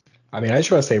radar? I mean, I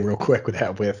just want to say real quick with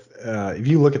that, if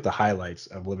you look at the highlights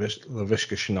of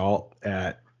Laviska Shenault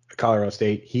at Colorado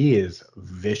State, he is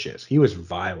vicious. He was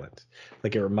violent.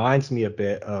 Like it reminds me a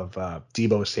bit of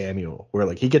Deebo Samuel, where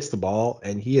like he gets the ball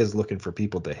and he is looking for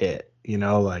people to hit.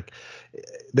 Like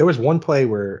there was one play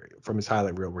where from his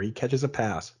highlight reel where he catches a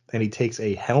pass and he takes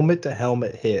a helmet to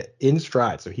helmet hit in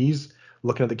stride. So he's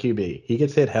looking at the QB. He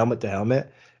gets hit helmet to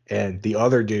helmet. And the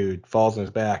other dude falls on his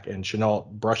back, and Shenault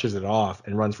brushes it off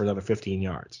and runs for another 15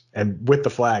 yards. And with the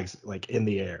flags like in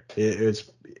the air,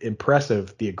 it's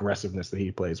impressive the aggressiveness that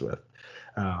he plays with.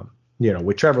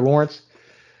 With Trevor Lawrence,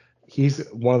 he's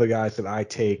one of the guys that I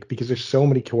take because there's so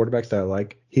many quarterbacks that I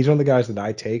like. He's one of the guys that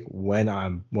I take when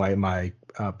my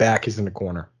back is in the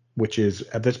corner, which is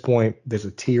at this point there's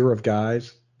a tier of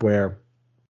guys where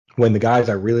when the guys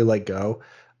I really like go,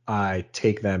 I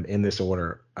take them in this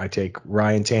order. I take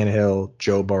Ryan Tannehill,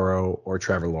 Joe Burrow, or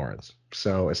Trevor Lawrence.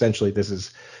 So essentially this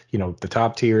is, the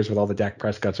top tiers with all the Dak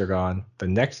Prescotts are gone. The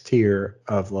next tier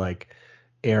of like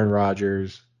Aaron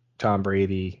Rodgers, Tom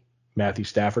Brady, Matthew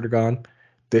Stafford are gone.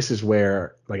 This is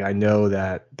where like I know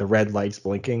that the red light's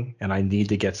blinking and I need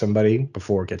to get somebody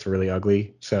before it gets really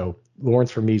ugly. So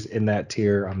Lawrence for me is in that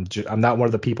tier. I'm not one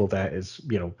of the people that is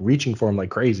reaching for him like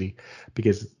crazy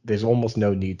because there's almost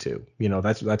no need to.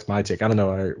 That's my take. I don't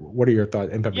know. What are your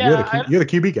thoughts? Yeah, you're the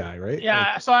QB guy, right?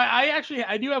 Yeah. So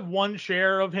I do have one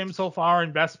share of him so far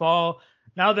in best ball.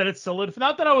 Now that it's solidified,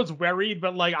 not that I was worried,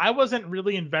 but like I wasn't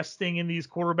really investing in these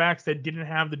quarterbacks that didn't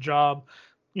have the job.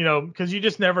 Because you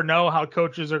just never know how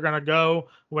coaches are going to go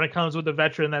when it comes with the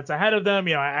veteran that's ahead of them.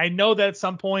 I know that at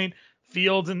some point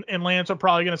Fields and Lance are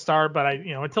probably going to start, but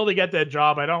until they get that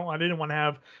job, I didn't want to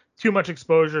have too much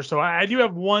exposure. So I do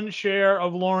have one share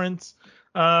of Lawrence.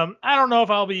 I don't know if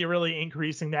I'll be really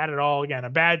increasing that at all. Again, a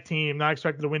bad team, not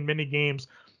expected to win many games.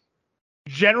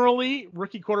 Generally,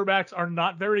 rookie quarterbacks are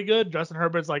not very good. Justin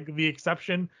Herbert's like the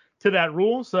exception to that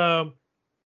rule. So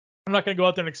I'm not going to go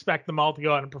out there and expect them all to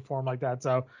go out and perform like that.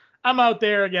 So I'm out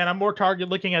there again. I'm more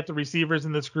looking at the receivers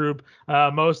in this group,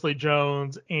 mostly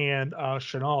Jones and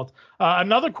Shenault.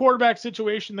 Another quarterback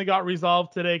situation that got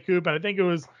resolved today, Coop, and I think it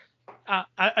was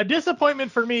a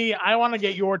disappointment for me. I want to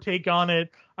get your take on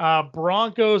it.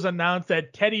 Broncos announced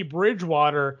that Teddy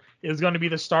Bridgewater is going to be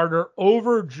the starter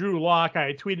over Drew Lock.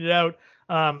 I tweeted out,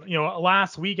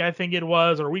 last week, I think it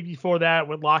was, or a week before that,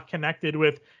 when Lock connected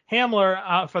with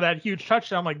Hamler for that huge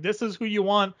touchdown. Like, this is who you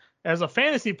want as a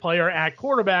fantasy player at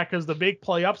quarterback, as the big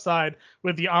play upside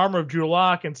with the arm of Drew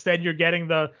Lock. Instead, you're getting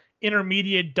the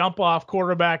intermediate dump off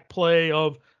quarterback play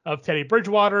of Teddy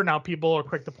Bridgewater. Now, people are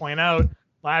quick to point out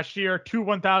last year, 2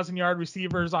 1,000-yard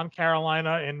receivers on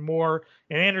Carolina and Moore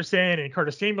and Anderson, and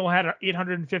Curtis Samuel had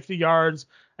 850 yards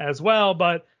as well.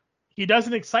 But he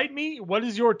doesn't excite me. What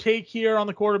is your take here on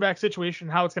the quarterback situation,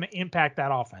 how it's going to impact that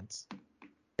offense?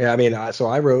 Yeah, I mean, so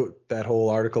I wrote that whole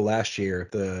article last year,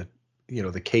 the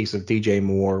case of DJ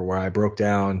Moore, where I broke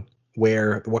down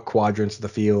what quadrants of the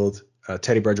field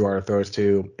Teddy Bridgewater throws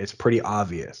to. It's pretty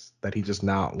obvious that he does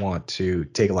not want to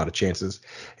take a lot of chances.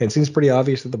 And it seems pretty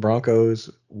obvious that the Broncos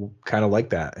kind of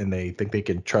like that, and they think they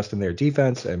can trust in their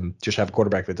defense and just have a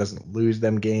quarterback that doesn't lose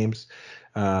them games.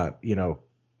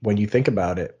 When you think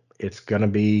about it, it's going to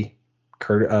be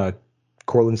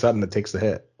Courtland Sutton that takes the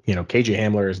hit. KJ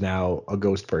Hamler is now a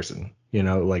ghost person.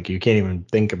 Like you can't even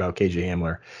think about KJ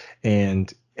Hamler.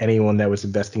 And anyone that was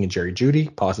investing in Jerry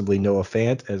Jeudy, possibly Noah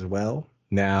Fant as well,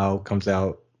 now comes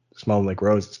out smelling like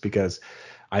roses, because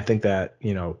I think that,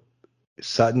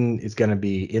 Sutton is going to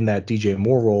be in that DJ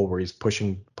Moore role where he's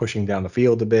pushing down the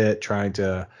field a bit, trying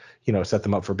to, set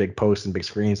them up for big posts and big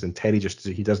screens. And Teddy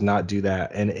he does not do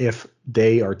that. And if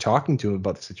they are talking to him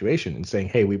about the situation and saying,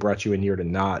 hey, we brought you in here to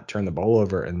not turn the ball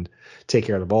over and take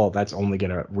care of the ball, that's only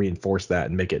going to reinforce that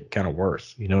and make it kind of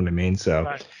worse. You know what I mean? So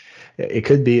right. It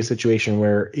could be a situation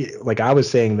where, like I was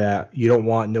saying, that you don't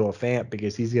want Noah Fant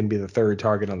because he's going to be the third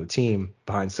target on the team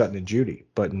behind Sutton and Judy.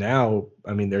 But now,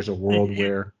 I mean, there's a world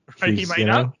where he might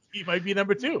not. He might be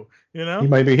number 2. He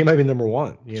might be number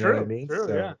 1. You know what I mean? True,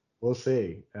 so yeah. We'll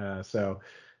see. I'm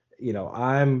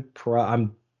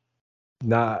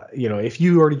not. If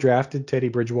you already drafted Teddy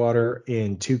Bridgewater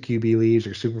in 2 QB leagues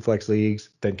or Superflex leagues,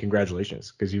 then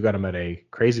congratulations, because you got him at a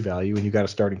crazy value and you got a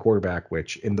starting quarterback,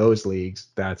 which in those leagues,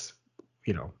 that's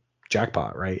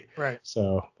jackpot, right? Right.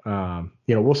 So,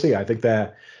 we'll see. I think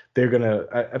that they're gonna.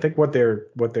 I think what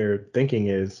they're thinking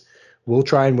is we'll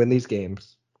try and win these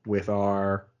games with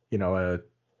our, the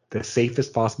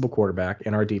safest possible quarterback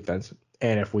in our defense.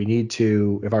 And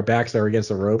if our backs are against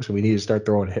the ropes and we need to start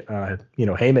throwing,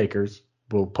 haymakers,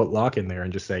 we'll put Locke in there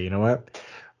and just say, you know what,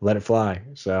 let it fly.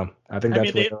 So I think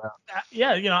that's what they're at.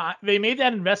 Yeah, they made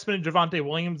that investment in Javonte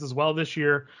Williams as well this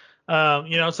year.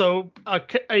 So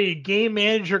a game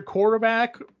manager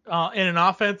quarterback in an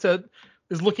offense that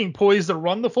is looking poised to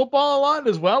run the football a lot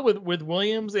as well with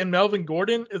Williams and Melvin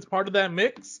Gordon as part of that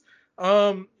mix.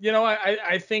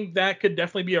 I think that could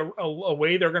definitely be a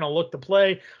way they're going to look to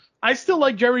play. I still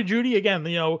like Jerry Jeudy. Again,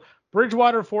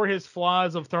 Bridgewater, for his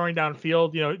flaws of throwing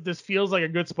downfield, this feels like a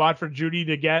good spot for Jeudy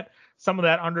to get some of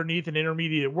that underneath and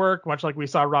intermediate work, much like we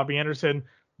saw Robbie Anderson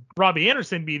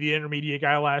be the intermediate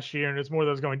guy last year, and it's more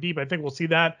those going deep. I think we'll see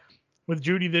that with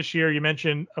Jeudy this year. You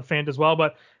mentioned a Fant as well,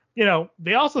 but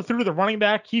they also threw to the running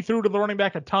back. He threw to the running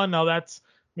back a ton. Now that's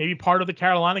maybe part of the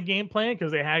Carolina game plan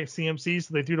because they had CMC,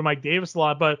 so they threw to Mike Davis a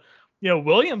lot. But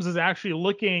Williams is actually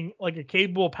looking like a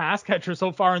capable pass catcher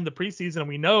so far in the preseason, and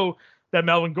we know that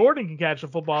Melvin Gordon can catch the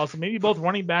football. So maybe both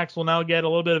running backs will now get a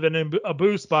little bit of a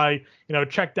boost by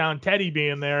check down Teddy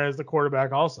being there as the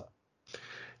quarterback also.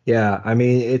 Yeah, I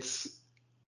mean, it's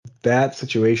that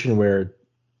situation where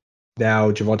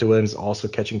now Javonte Williams is also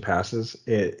catching passes.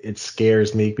 It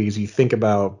scares me because you think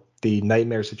about the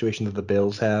nightmare situation that the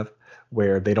Bills have,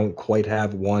 where they don't quite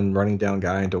have one running down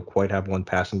guy and don't quite have one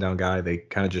passing down guy. They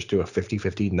kind of just do a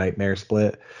 50-50 nightmare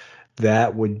split.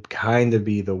 That would kind of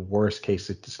be the worst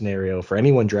case scenario for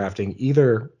anyone drafting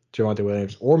either Javonte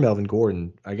Williams or Melvin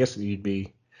Gordon. I guess it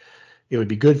would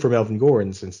be good for Melvin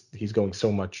Gordon since he's going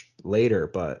so much later.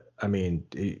 But I mean,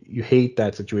 you hate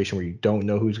that situation where you don't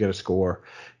know who's going to score.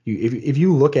 If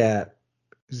you look at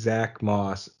Zach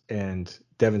Moss and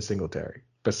Devin Singletary,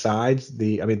 besides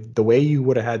the way you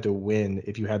would have had to win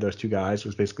if you had those two guys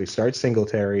was basically start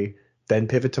Singletary, then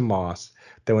pivot to Moss.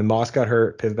 Then when Moss got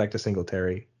hurt, pivot back to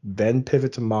Singletary, then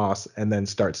pivot to Moss, and then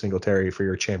start Singletary for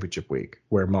your championship week,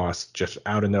 where Moss just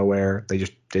out of nowhere, they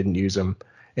just didn't use him.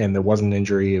 And there wasn't an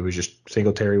injury. It was just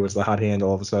Singletary was the hot hand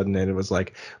all of a sudden. And it was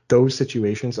like those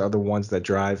situations are the ones that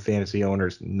drive fantasy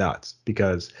owners nuts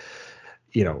because,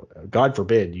 God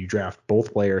forbid you draft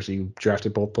both players. You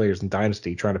drafted both players in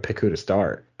Dynasty trying to pick who to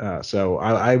start. So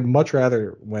I much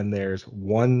rather when there's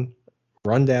one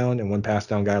rundown and one pass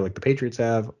down guy like the Patriots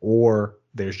have, or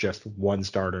there's just one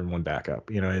starter and one backup.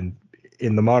 And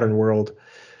in the modern world,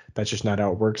 that's just not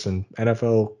how it works. And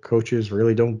NFL coaches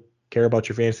really don't care about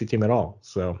your fantasy team at all.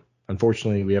 So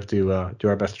unfortunately, we have to do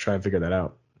our best to try and figure that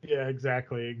out. Yeah,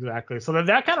 exactly. So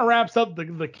that kind of wraps up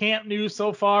the camp news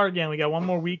so far. Again, we got one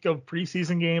more week of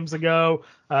preseason games to go.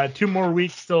 2 more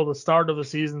weeks till the start of the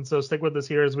season. So stick with us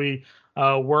here as we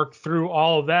work through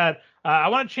all of that. I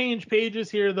want to change pages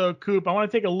here, though, Coop. I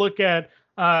want to take a look at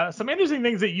some interesting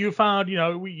things that you found.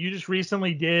 You just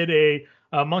recently did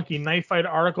a Monkey Knife Fight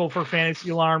article for Fantasy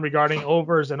Alarm regarding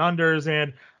overs and unders,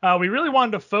 and we really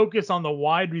wanted to focus on the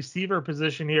wide receiver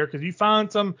position here because you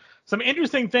found some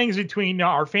interesting things between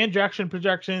our FanJackson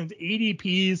projections,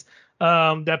 ADPs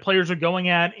that players are going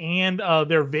at, and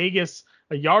their Vegas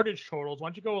yardage totals. Why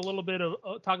don't you go talk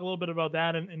a little bit about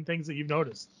that and things that you've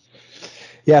noticed?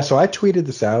 Yeah, so I tweeted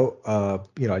this out. I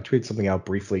tweeted something out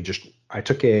briefly. I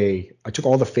took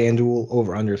all the FanDuel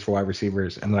over unders for wide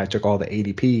receivers, and then I took all the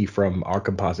ADP from our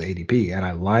composite ADP, and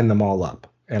I lined them all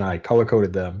up, and I color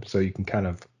coded them so you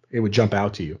can it would jump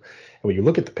out to you. And when you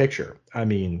look at the picture, I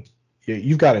mean,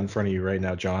 you've got it in front of you right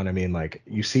now, John. I mean, like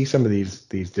you see some of these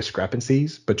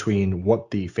discrepancies between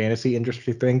what the fantasy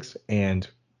industry thinks and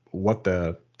what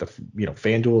the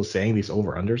FanDuel is saying these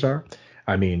over unders are.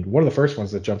 I mean, one of the first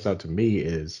ones that jumps out to me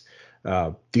is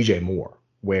DJ Moore,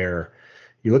 where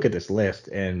you look at this list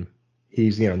and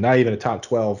he's, not even a top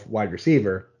 12 wide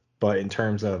receiver, But in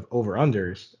terms of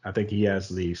over-unders, I think he has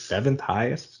the 7th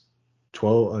highest,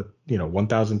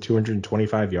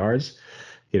 1,225 yards.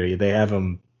 They have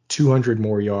him 200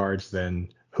 more yards than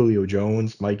Julio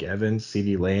Jones, Mike Evans,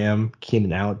 CeeDee Lamb,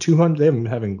 Keenan Allen. 200. They have him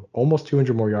having almost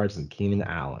 200 more yards than Keenan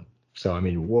Allen. So I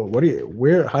mean, how do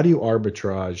you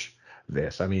arbitrage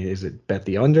this? I mean, is it bet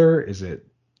the under?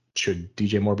 Should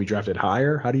DJ Moore be drafted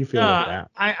higher? How do you feel about that?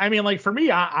 I mean, like for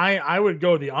me, I would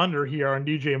go the under here on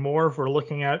DJ Moore for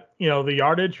looking at, the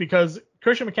yardage, because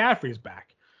Christian McCaffrey's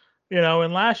back,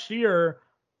 and last year,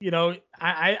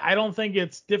 I don't think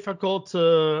it's difficult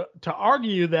to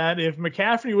argue that if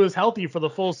McCaffrey was healthy for the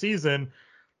full season,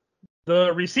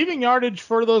 the receiving yardage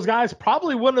for those guys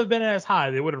probably wouldn't have been as high.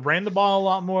 They would have ran the ball a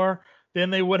lot more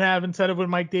than they would have instead of with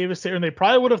Mike Davis there, and they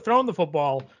probably would have thrown the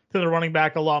football to the running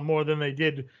back a lot more than they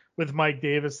did with Mike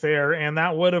Davis there, and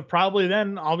that would have probably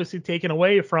then obviously taken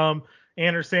away from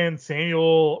Anderson,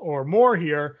 Samuel, or Moore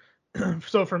here.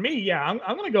 So for me, yeah,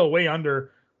 I'm going to go way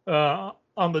under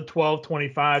on the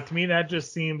 12.25. To me, that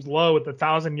just seems low with the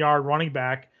 1,000-yard running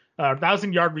back,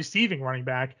 1,000-yard receiving running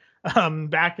back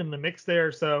back in the mix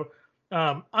there. So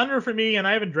under for me, and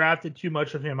I haven't drafted too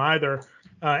much of him either.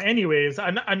 Anyways,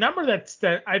 a number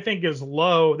that I think is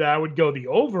low that I would go the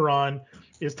over on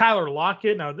is Tyler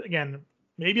Lockett. Now, again,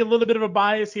 maybe a little bit of a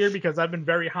bias here because I've been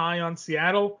very high on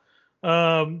Seattle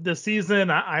this season.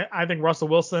 I think Russell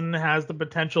Wilson has the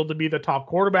potential to be the top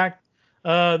quarterback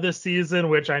this season,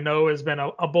 which I know has been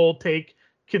a bold take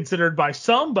considered by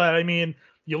some. But, I mean,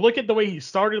 you look at the way he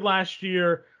started last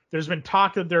year, there's been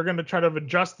talk that they're going to try to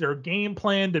adjust their game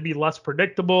plan to be less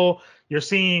predictable. You're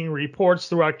seeing reports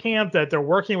throughout camp that they're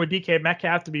working with DK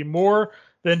Metcalf to be more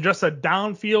than just a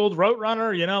downfield route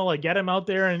runner, like get him out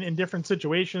there in different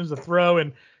situations to throw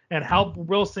and help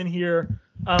Wilson here.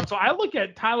 So I look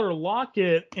at Tyler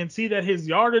Lockett and see that his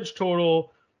yardage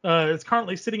total is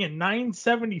currently sitting at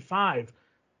 975.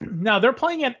 Now, they're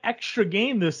playing an extra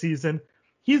game this season.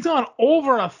 He's gone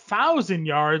over 1,000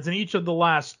 yards in each of the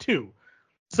last two.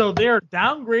 So they're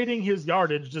downgrading his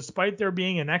yardage despite there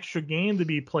being an extra game to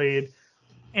be played.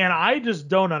 And I just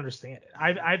don't understand it.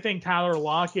 I think Tyler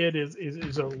Lockett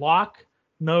is a lock.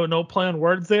 No play on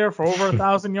words there for over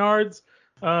 1,000 yards.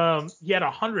 He had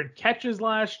 100 catches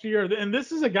last year. And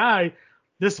this is a guy,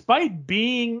 despite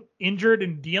being injured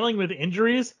and dealing with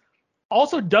injuries,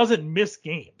 also doesn't miss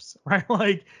games, right?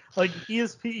 Like you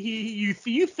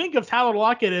think of Tyler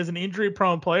Lockett as an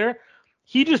injury-prone player.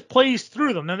 He just plays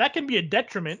through them. Now, that can be a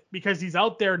detriment because he's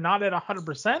out there not at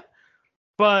 100%,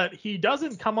 but he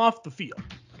doesn't come off the field.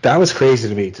 That was crazy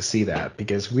to me to see that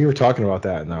because we were talking about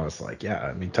that and I was like, yeah,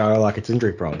 I mean, Tyler Lockett's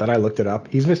injury prone. Then I looked it up.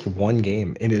 He's missed one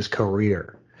game in his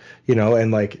career,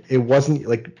 and like it wasn't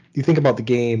like you think about the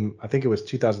game. I think it was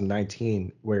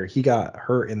 2019 where he got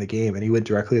hurt in the game and he went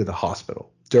directly to the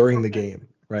hospital during the game,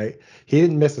 right? He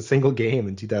didn't miss a single game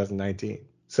in 2019.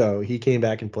 So he came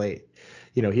back and played.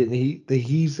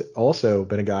 He's also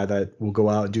been a guy that will go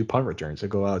out and do punt returns, or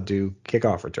go out and do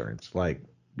kickoff returns. Like,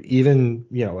 even,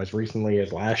 as recently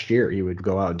as last year, he would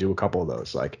go out and do a couple of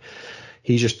those. Like,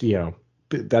 he's just,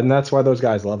 that's why those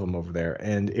guys love him over there.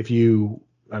 And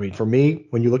for me,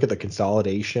 when you look at the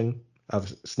consolidation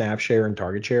of snap share and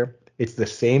target share, it's the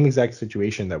same exact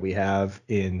situation that we have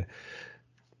in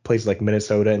places like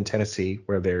Minnesota and Tennessee,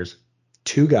 where there's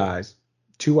two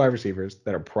wide receivers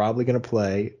that are probably going to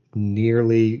play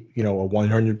nearly, a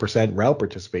 100% route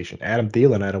participation. Adam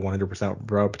Thielen had a 100%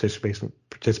 route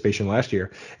participation last year,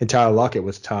 and Tyler Lockett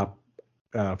was top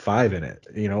 5 in it.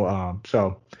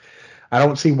 So I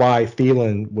don't see why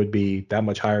Thielen would be that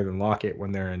much higher than Lockett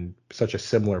when they're in such a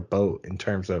similar boat in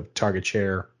terms of target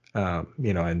share.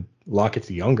 And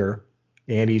Lockett's younger,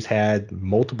 and he's had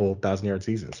multiple 1,000-yard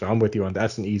seasons. So I'm with you on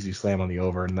that's an easy slam on the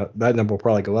over, and that number will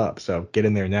probably go up. So get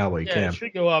in there now while you can. It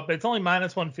should go up. It's only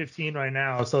minus 115 right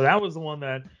now. So that was the one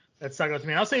that stuck out to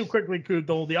me. I'll say quickly,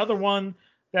 Kudal, the other one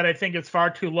that I think is far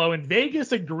too low, and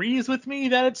Vegas agrees with me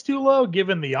that it's too low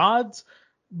given the odds,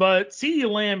 but CeeDee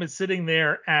Lamb is sitting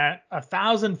there at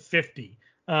 1,050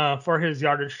 for his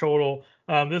yardage total.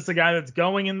 This is a guy that's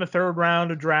going in the third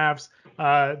round of drafts.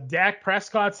 Dak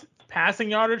Prescott's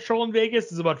passing yardage total in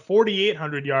Vegas is about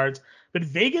 4,800 yards, but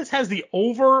Vegas has the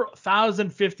over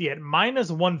 1,050 at minus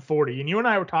 140. And you and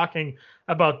I were talking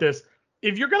about this.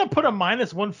 If you're going to put a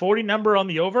minus 140 number on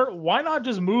the over, why not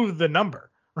just move the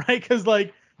number, right? Because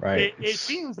it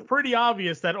seems pretty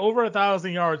obvious that over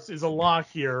 1,000 yards is a lock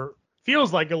here.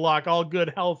 Feels like a lock, all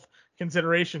good health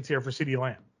considerations here for CeeDee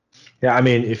Lamb. Yeah, I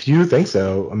mean, if you think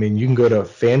so, you can go to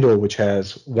FanDuel, which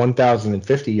has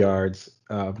 1,050 yards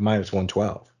minus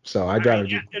 112. So I'd rather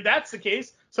do. If that's the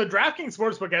case, so DraftKings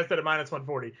Sportsbook has it at minus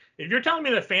 140. If you're telling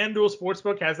me that FanDuel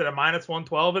Sportsbook has it at minus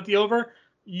 112 at the over,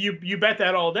 you bet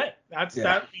that all day. That's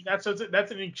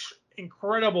an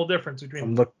incredible difference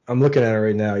between. I'm looking at it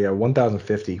right now. Yeah,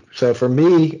 1,050. So for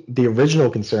me, the original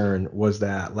concern was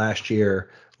that last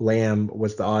year Lamb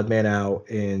was the odd man out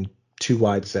in two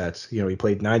wide sets. He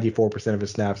played 94% of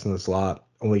his snaps in the slot,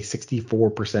 only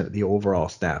 64% of the overall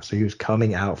snaps. So he was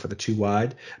coming out for the two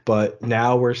wide. But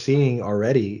now we're seeing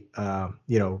already,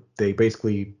 they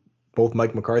basically, both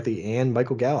Mike McCarthy and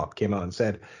Michael Gallup came out and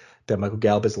said that Michael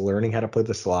Gallup is learning how to play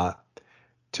the slot.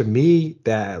 To me,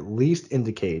 that at least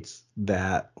indicates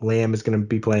that Lamb is going to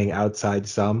be playing outside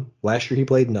some. Last year he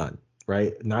played none,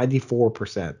 right?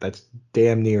 94%. That's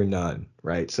damn near none,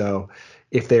 right? So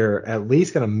if they're at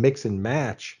least going to mix and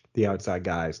match the outside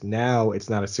guys, now it's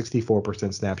not a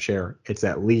 64% snap share. It's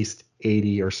at least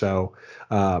 80 or so.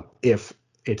 If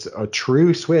it's a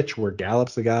true switch where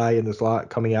Gallup's the guy in the slot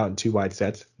coming out in two wide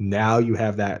sets, now you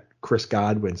have that Chris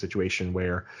Godwin situation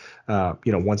where,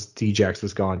 once Djax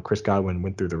was gone, Chris Godwin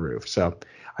went through the roof. So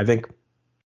I think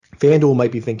FanDuel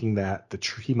might be thinking that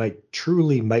he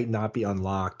might not be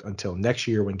unlocked until next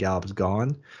year when Gallup's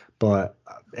gone. But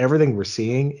everything we're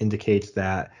seeing indicates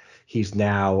that he's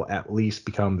now at least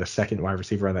become the second wide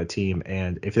receiver on that team.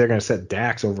 And if they're going to set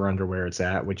Dax over under where it's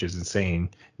at, which is insane,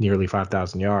 nearly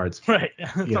 5,000 yards, right?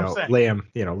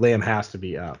 Lamb has to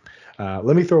be up.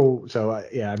 Let me throw. So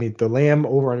the Lamb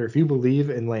over under. If you believe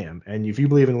in Lamb, and if you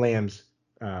believe in Lamb's,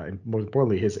 and most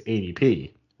importantly his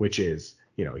ADP, which is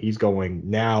he's going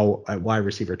now at wide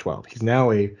receiver 12. He's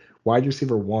now a wide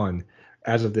receiver 1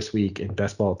 as of this week in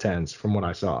best ball 10s from what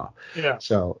I saw. Yeah.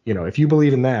 So if you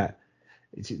believe in that,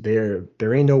 there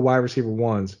ain't no wide receiver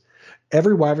 1s.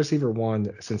 Every wide receiver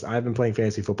 1 since I've been playing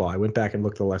fantasy football, I went back and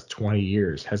looked the last 20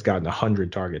 years, has gotten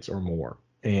 100 targets or more,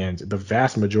 and the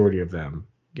vast majority of them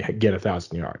get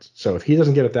 1,000 yards. So if he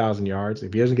doesn't get 1,000 yards,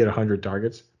 if he doesn't get 100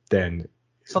 targets, then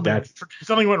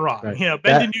something went wrong. Right.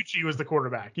 Ben DiNucci was the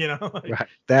quarterback. Right.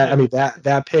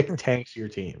 That pick tanks your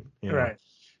team. Right.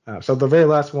 So the very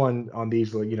last one on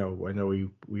these, I know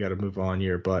we got to move on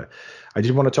here, but I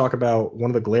just want to talk about one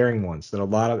of the glaring ones that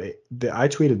I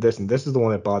tweeted this, and this is the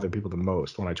one that bothered people the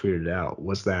most when I tweeted it out,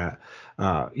 was that,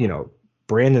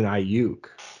 Brandon Ayuk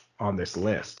on this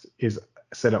list is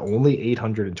set at only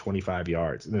 825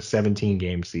 yards in a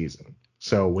 17-game season.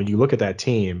 So when you look at that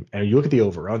team and you look at the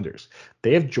over-unders,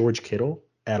 they have George Kittle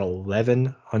at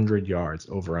 1,100 yards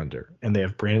over-under, and they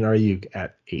have Brandon Ayuk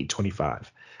at 825.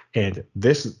 And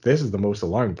this is the most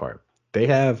alarming part. They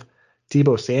have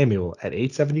Deebo Samuel at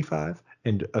 875,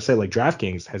 and I say like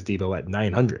DraftKings has Deebo at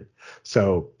 900.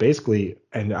 So basically,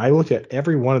 and I looked at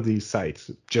every one of these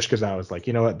sites just because I was like,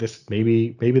 you know what, this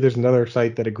maybe there's another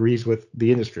site that agrees with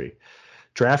the industry.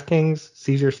 DraftKings,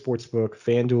 Caesars Sportsbook,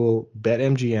 FanDuel,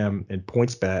 BetMGM, and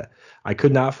PointsBet. I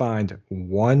could not find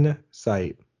one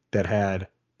site that had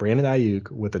Brandon Ayuk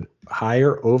with a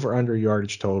higher over-under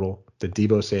yardage total than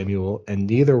Deebo Samuel, and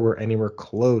neither were anywhere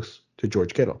close to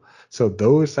George Kittle. So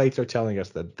those sites are telling us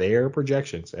that their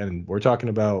projections, and we're talking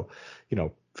about,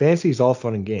 fantasy is all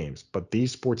fun and games, but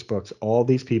these sports books, all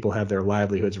these people have their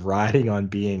livelihoods riding on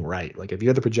being right. Like if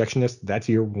you're the projectionist, that's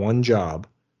your one job.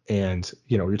 And,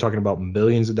 you're talking about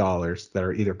millions of dollars that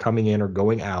are either coming in or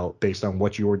going out based on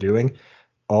what you're doing.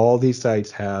 All these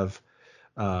sites have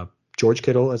George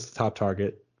Kittle as the top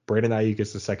target. Brandon Ayuk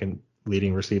is the second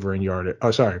leading receiver in yardage.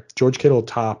 Oh, sorry. George Kittle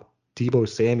top, Deebo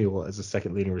Samuel as the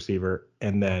second leading receiver,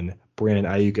 and then Brandon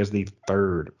Ayuk as the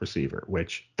third receiver,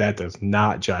 which that does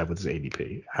not jive with his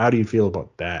ADP. How do you feel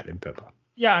about that in Pippa?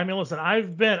 Yeah, I mean, listen,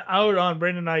 I've been out on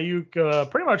Brandon Ayuk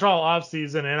pretty much all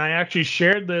offseason, and I actually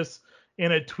shared this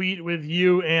in a tweet with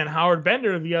you and Howard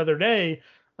Bender the other day.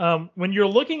 When you're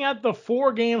looking at the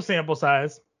 4-game sample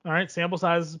size, all right, sample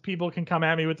size, people can come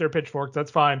at me with their pitchforks.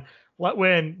 That's fine.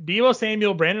 When Deebo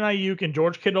Samuel, Brandon Ayuk, and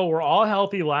George Kittle were all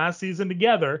healthy last season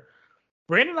together,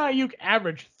 Brandon Ayuk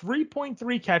averaged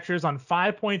 3.3 catches on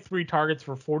 5.3 targets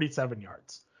for 47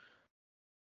 yards.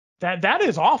 That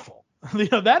is awful.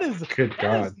 That is good.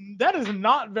 God. That is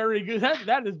not very good.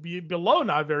 That is below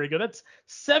not very good. That's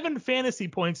 7 fantasy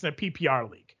points in a PPR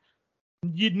league.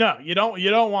 You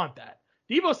don't want that.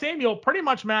 Deebo Samuel pretty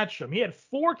much matched him. He had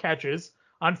 4 catches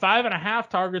on 5.5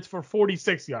 targets for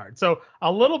 46 yards. So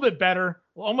a little bit better,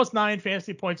 almost 9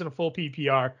 fantasy points in a full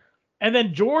PPR. And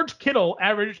then George Kittle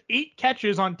averaged 8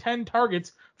 catches on 10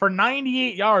 targets for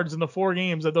 98 yards in the 4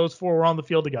 games that those 4 were on the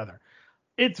field together.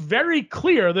 It's very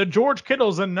clear that George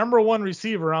Kittle's the number 1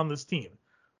 receiver on this team.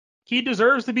 He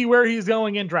deserves to be where he's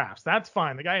going in drafts. That's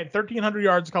fine. The guy had 1,300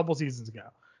 yards a couple seasons ago.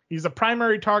 He's a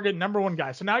primary target, number 1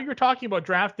 guy. So now you're talking about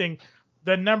drafting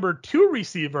the number 2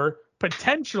 receiver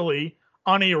potentially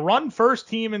on a run-first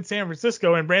team in San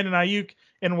Francisco, and Brandon Ayuk.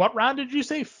 In what round did you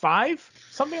say? 5?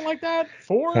 Something like that?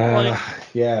 4?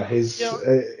 Yeah, his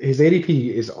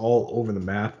ADP is all over the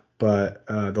map, but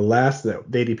the last the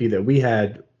ADP that we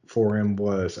had for him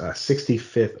was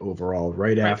 65th overall,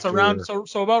 right after.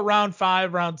 So about round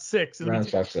 5, round 6. Round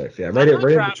 5, 6, yeah, right in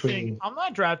between. I'm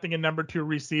not drafting a number 2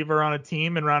 receiver on a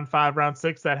team in round 5, round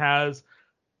 6 that has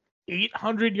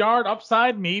 800-yard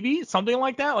upside, maybe something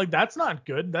like that. Like, that's not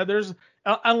good. That there's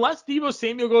unless Deebo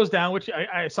Samuel goes down, which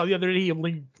I saw the other day,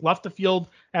 he left the field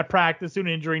at practice due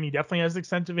to injury, and he definitely has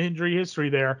extensive injury history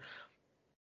there.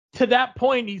 To that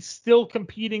point, he's still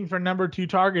competing for number 2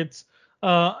 targets,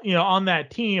 on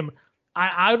that team.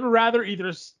 I would rather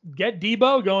either get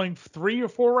Deebo going 3 or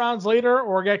 4 rounds later,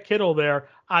 or get Kittle there.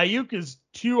 Ayuk is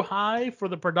too high for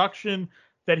the production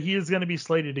that he is going to be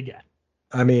slated to get.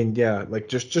 I mean, yeah, like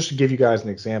just to give you guys an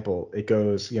example, it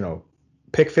goes,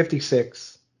 pick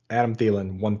 56, Adam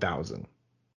Thielen, 1,000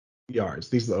 yards.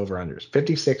 These are the over-unders.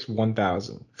 56,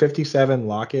 1,000. 57,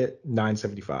 Lockett,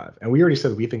 975. And we already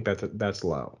said we think that's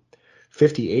low.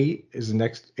 58 is the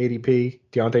next ADP.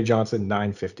 Deontay Johnson,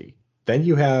 950. Then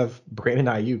you have Brandon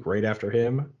Ayuk right after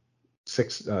him,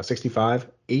 65,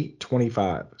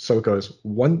 825. So it goes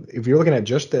if you're looking at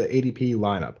just the ADP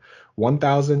lineup,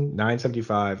 1,000,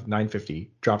 975,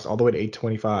 950 drops all the way to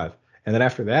 825. And then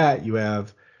after that, you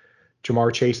have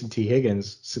Jamar Chase and T.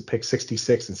 Higgins pick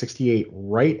 66 and 68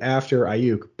 right after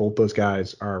Ayuk. Both those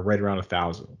guys are right around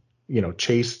 1,000.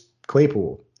 Chase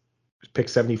Claypool pick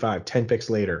 75, 10 picks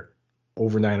later,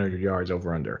 over 900 yards,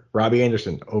 over under. Robbie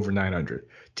Anderson, over 900.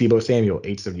 Deebo Samuel,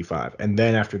 875. And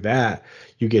then after that,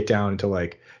 you get down to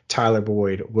like Tyler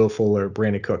Boyd, Will Fuller,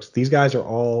 Brandon Cooks. These guys are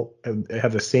all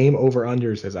have the same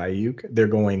over-unders as Ayuk. They're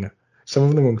going, some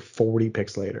of them going 40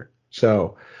 picks later.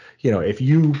 So, if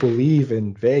you believe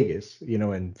in Vegas,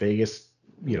 and Vegas,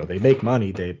 they make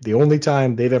money. The only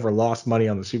time they've ever lost money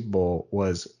on the Super Bowl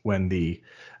was when the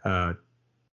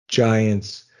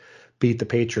Giants beat the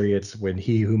Patriots, when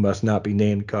he who must not be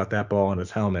named caught that ball on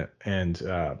his helmet. And,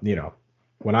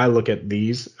 when I look at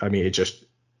these, I mean, it's just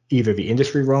either the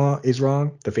industry is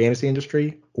wrong, the fantasy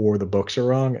industry, or the books are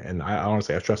wrong. And I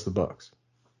honestly, I trust the books.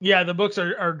 Yeah, the books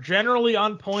are generally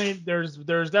on point. There's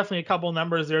definitely a couple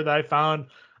numbers there that I found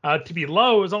to be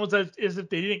low. It's almost as if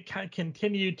they didn't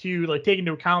continue to take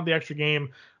into account the extra game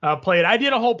played. I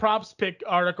did a whole props pick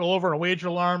article over on Wager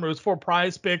Alarm. It was 4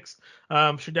 prize picks.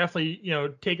 Should definitely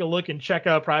take a look and check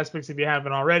out prize picks if you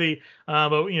haven't already.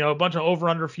 But a bunch of over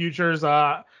under futures.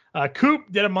 Coop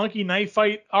did a monkey knife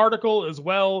fight article as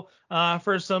well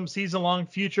for some season long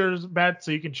futures bets.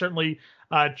 So you can certainly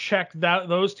check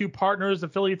those 2 partners,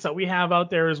 affiliates that we have out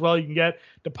there as well. You can get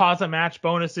deposit match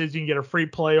bonuses. You can get a free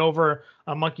play over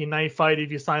a monkey knife fight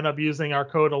if you sign up using our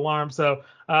code ALARM. So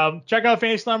check out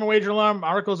Fantasy Alarm and Wager Alarm.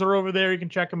 Articles are over there. You can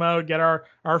check them out. Get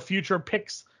our future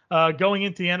picks going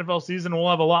into the NFL season. We'll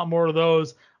have a lot more of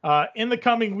those in the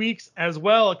coming weeks as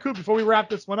well. Coop, before we wrap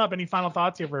this one up, any final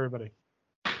thoughts here for everybody?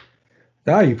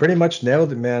 No, you pretty much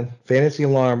nailed it, man. Fantasy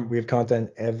Alarm, we have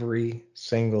content every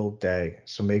single day.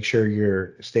 So make sure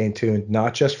you're staying tuned,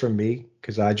 not just from me,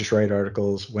 because I just write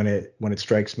articles when it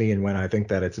strikes me and when I think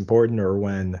that it's important, or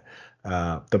when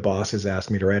the boss has asked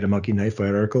me to write a monkey knife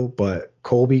fight article. But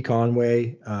Colby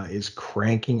Conway is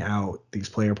cranking out these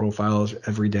player profiles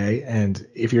every day. And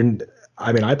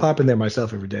I pop in there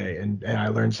myself every day, and I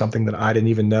learn something that I didn't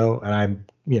even know. And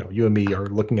you and me are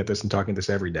looking at this and talking this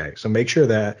every day. So make sure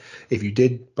that if you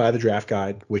did buy the draft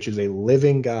guide, which is a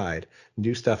living guide,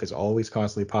 new stuff is always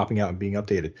constantly popping out and being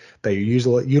updated, that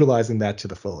you're utilizing that to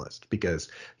the fullest, because,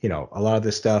 a lot of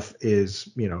this stuff is,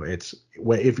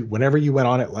 whenever you went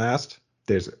on it last,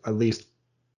 there's at least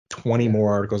 20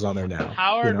 more articles on there now.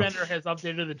 Howard Bender has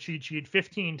updated the cheat sheet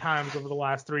 15 times over the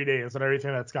last 3 days and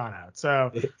everything that's gone out. So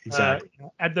exactly.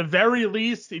 At the very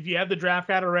least, if you have the draft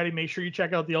guide already, make sure you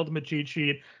check out the ultimate cheat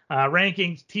sheet.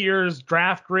 Rankings, tiers,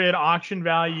 draft grid, auction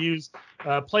values,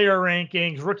 player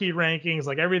rankings, rookie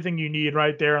rankings, everything you need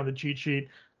right there on the cheat sheet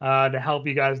to help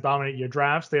you guys dominate your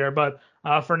drafts there. But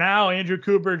for now, Andrew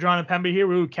Cooper, John and Pemba here.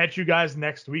 We will catch you guys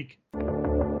next week.